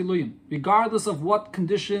b'koiches hagiluyim, regardless of what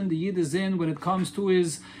condition the Yid is in when it comes to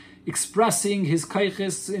his expressing his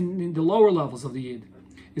koiches in the lower levels of the Yid,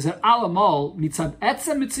 is that alamal mitzad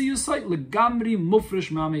etzem mitziyusay legamri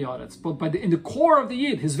mufresh ma'ameyaretz. But in the core of the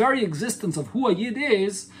Yid, his very existence of who a Yid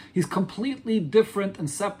is, he's completely different and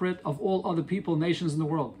separate of all other people, nations in the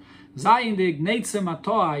world.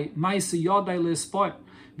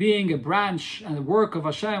 Being a branch and a work of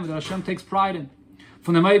Hashem that Hashem takes pride in.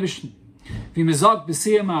 From the Meibishten. And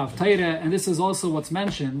this is also what's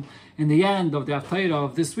mentioned in the end of the Haftarah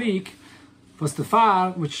of this week, was the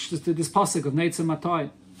far, which is this pasuk of Neitzem Matoi.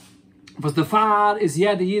 Was the far is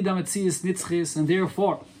yed yidam etzias nitzchis, and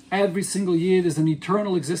therefore every single Yid is an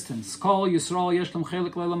eternal existence. Kol Yisrael yeshlam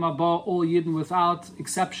chelik leilam haba, all Yidden without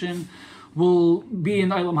exception will be in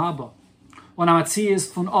Eilam Haba.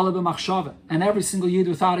 And every single Yid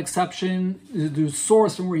without exception, the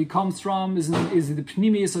source from where he comes from is the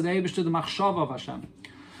Pnimius of the Eibishter, the Machshava of Hashem.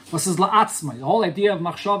 What is la'atzmai? The whole idea of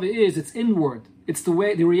Machshava is it's inward. It's the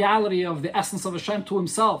reality of the essence of Hashem to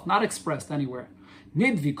himself, not expressed anywhere.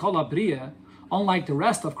 Nidvi kol abriya, unlike the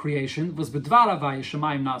rest of creation, was bedvar havaya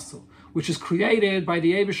shemayim nasu, which is created by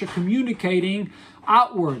the Eibishter communicating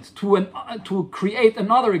outward to create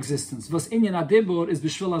another existence. Was inyan adibur is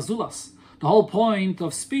b'shvil azulas. The whole point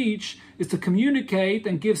of speech is to communicate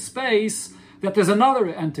and give space that there's another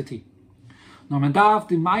entity. This,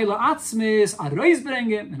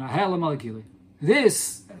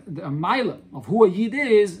 the Meile of who a Yid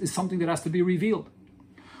is something that has to be revealed.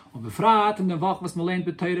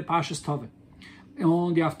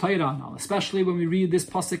 Especially when we read this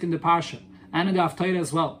pasuk in the Parsha, and in the Haftarah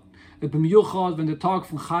as well. When the talk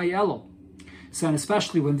from Chai Elul, so, and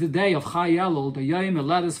especially when the day of Chai Elul, the Yom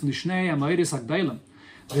Haledes from the Shnei Amoiris Agdalim,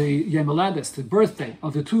 the Yom Haledes, the birthday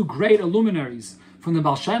of the two great illuminaries from the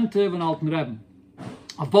Baal Shem Tov and Alten Rebbe.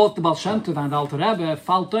 Of both the Baal Shem Tov and Alten Rebbe,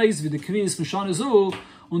 fällt eis wie the Kriis von Shana Zu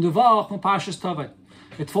und der Woch von Parshas Tavo.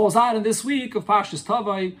 It falls out in this week of Parshas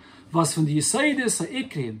Tavo, was von the Yesodis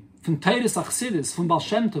HaIkrim, von Teres Achsidis, von Baal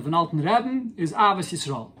Shem Tov and Alten Rebbe, is Avos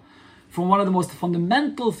Yisrael. From one of the most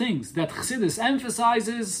fundamental things that Chassidus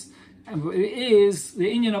emphasizes is the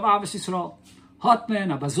inyan of Avos Yisrael.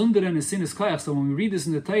 Hotman, Abazunderen, and Sinis Koyach. So when we read this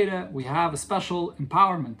in the Torah, we have a special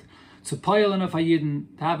empowerment to poil of a Yidden,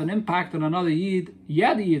 to have an impact on another Yid,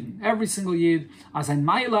 Yidden, every single Yid, as ein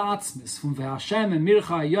Maila Atzmis, from Hashem and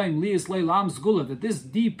Mircha Yoim Lias Leil Am Zgula, that this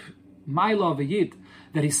deep Maila of a Yid,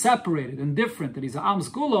 that he's separated and different, that he's a Am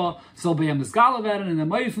Zgula, soll bei ihm Zgala werden in the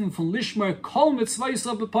Meifen von Lishmer Kol Mitzvahs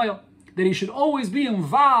of the Poil, that he should always be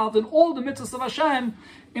involved in all the mitzvahs of Hashem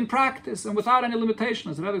in practice and without any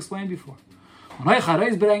limitation, as I've explained before. And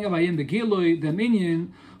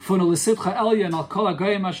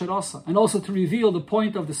also to reveal the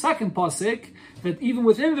point of the second pasuk, that even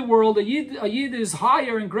within the world, a yid is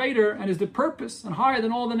higher and greater and is the purpose and higher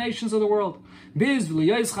than all the nations of the world. To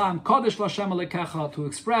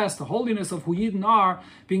express the holiness of who Yidden are,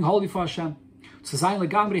 being holy for Hashem. To stand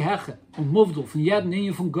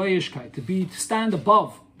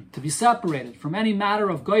above, to be separated from any matter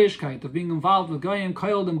of goyishkeit, of being involved with goyim,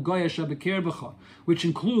 koyel dem goyish abekir b'cha, which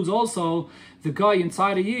includes also the goy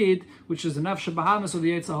inside a yid, which is the nefesh bahamas of the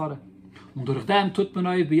Yetzer Hara.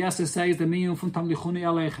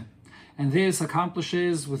 And this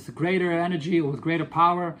accomplishes with greater energy, or with greater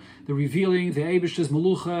power, the revealing the Eibishter's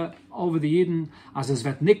melucha over the Yidden as es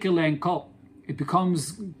vet nikele and kol. It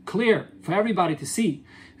becomes clear for everybody to see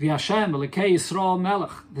Hashem, Likkutei Yisrael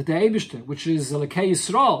Melech, that the Eibishter, which is Likkutei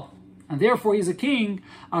Yisrael, and therefore he's a king,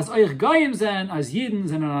 as Eich Goyim Zen, as Yidden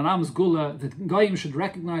Zen and Anam Zgula, that Goyim should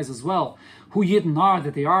recognize as well who Yidden are,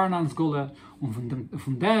 that they are Anam Zgula, and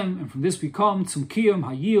from them, and from this we come zum Kiyum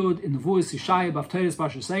HaYiyud in Nevuas Yishai B'Haftarah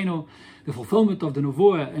Parshasenu, the fulfillment of the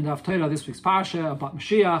Nevuah in the Haftarah this week's Parsha about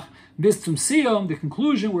Mashiach, bis zum Siyum, the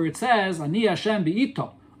conclusion where it says, Ani Hashem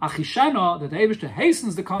Be'ito, Achishana, that the Eibishter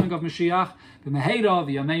hastens the coming of Mashiach, the Meheira of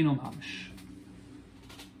Yameinu Mamish.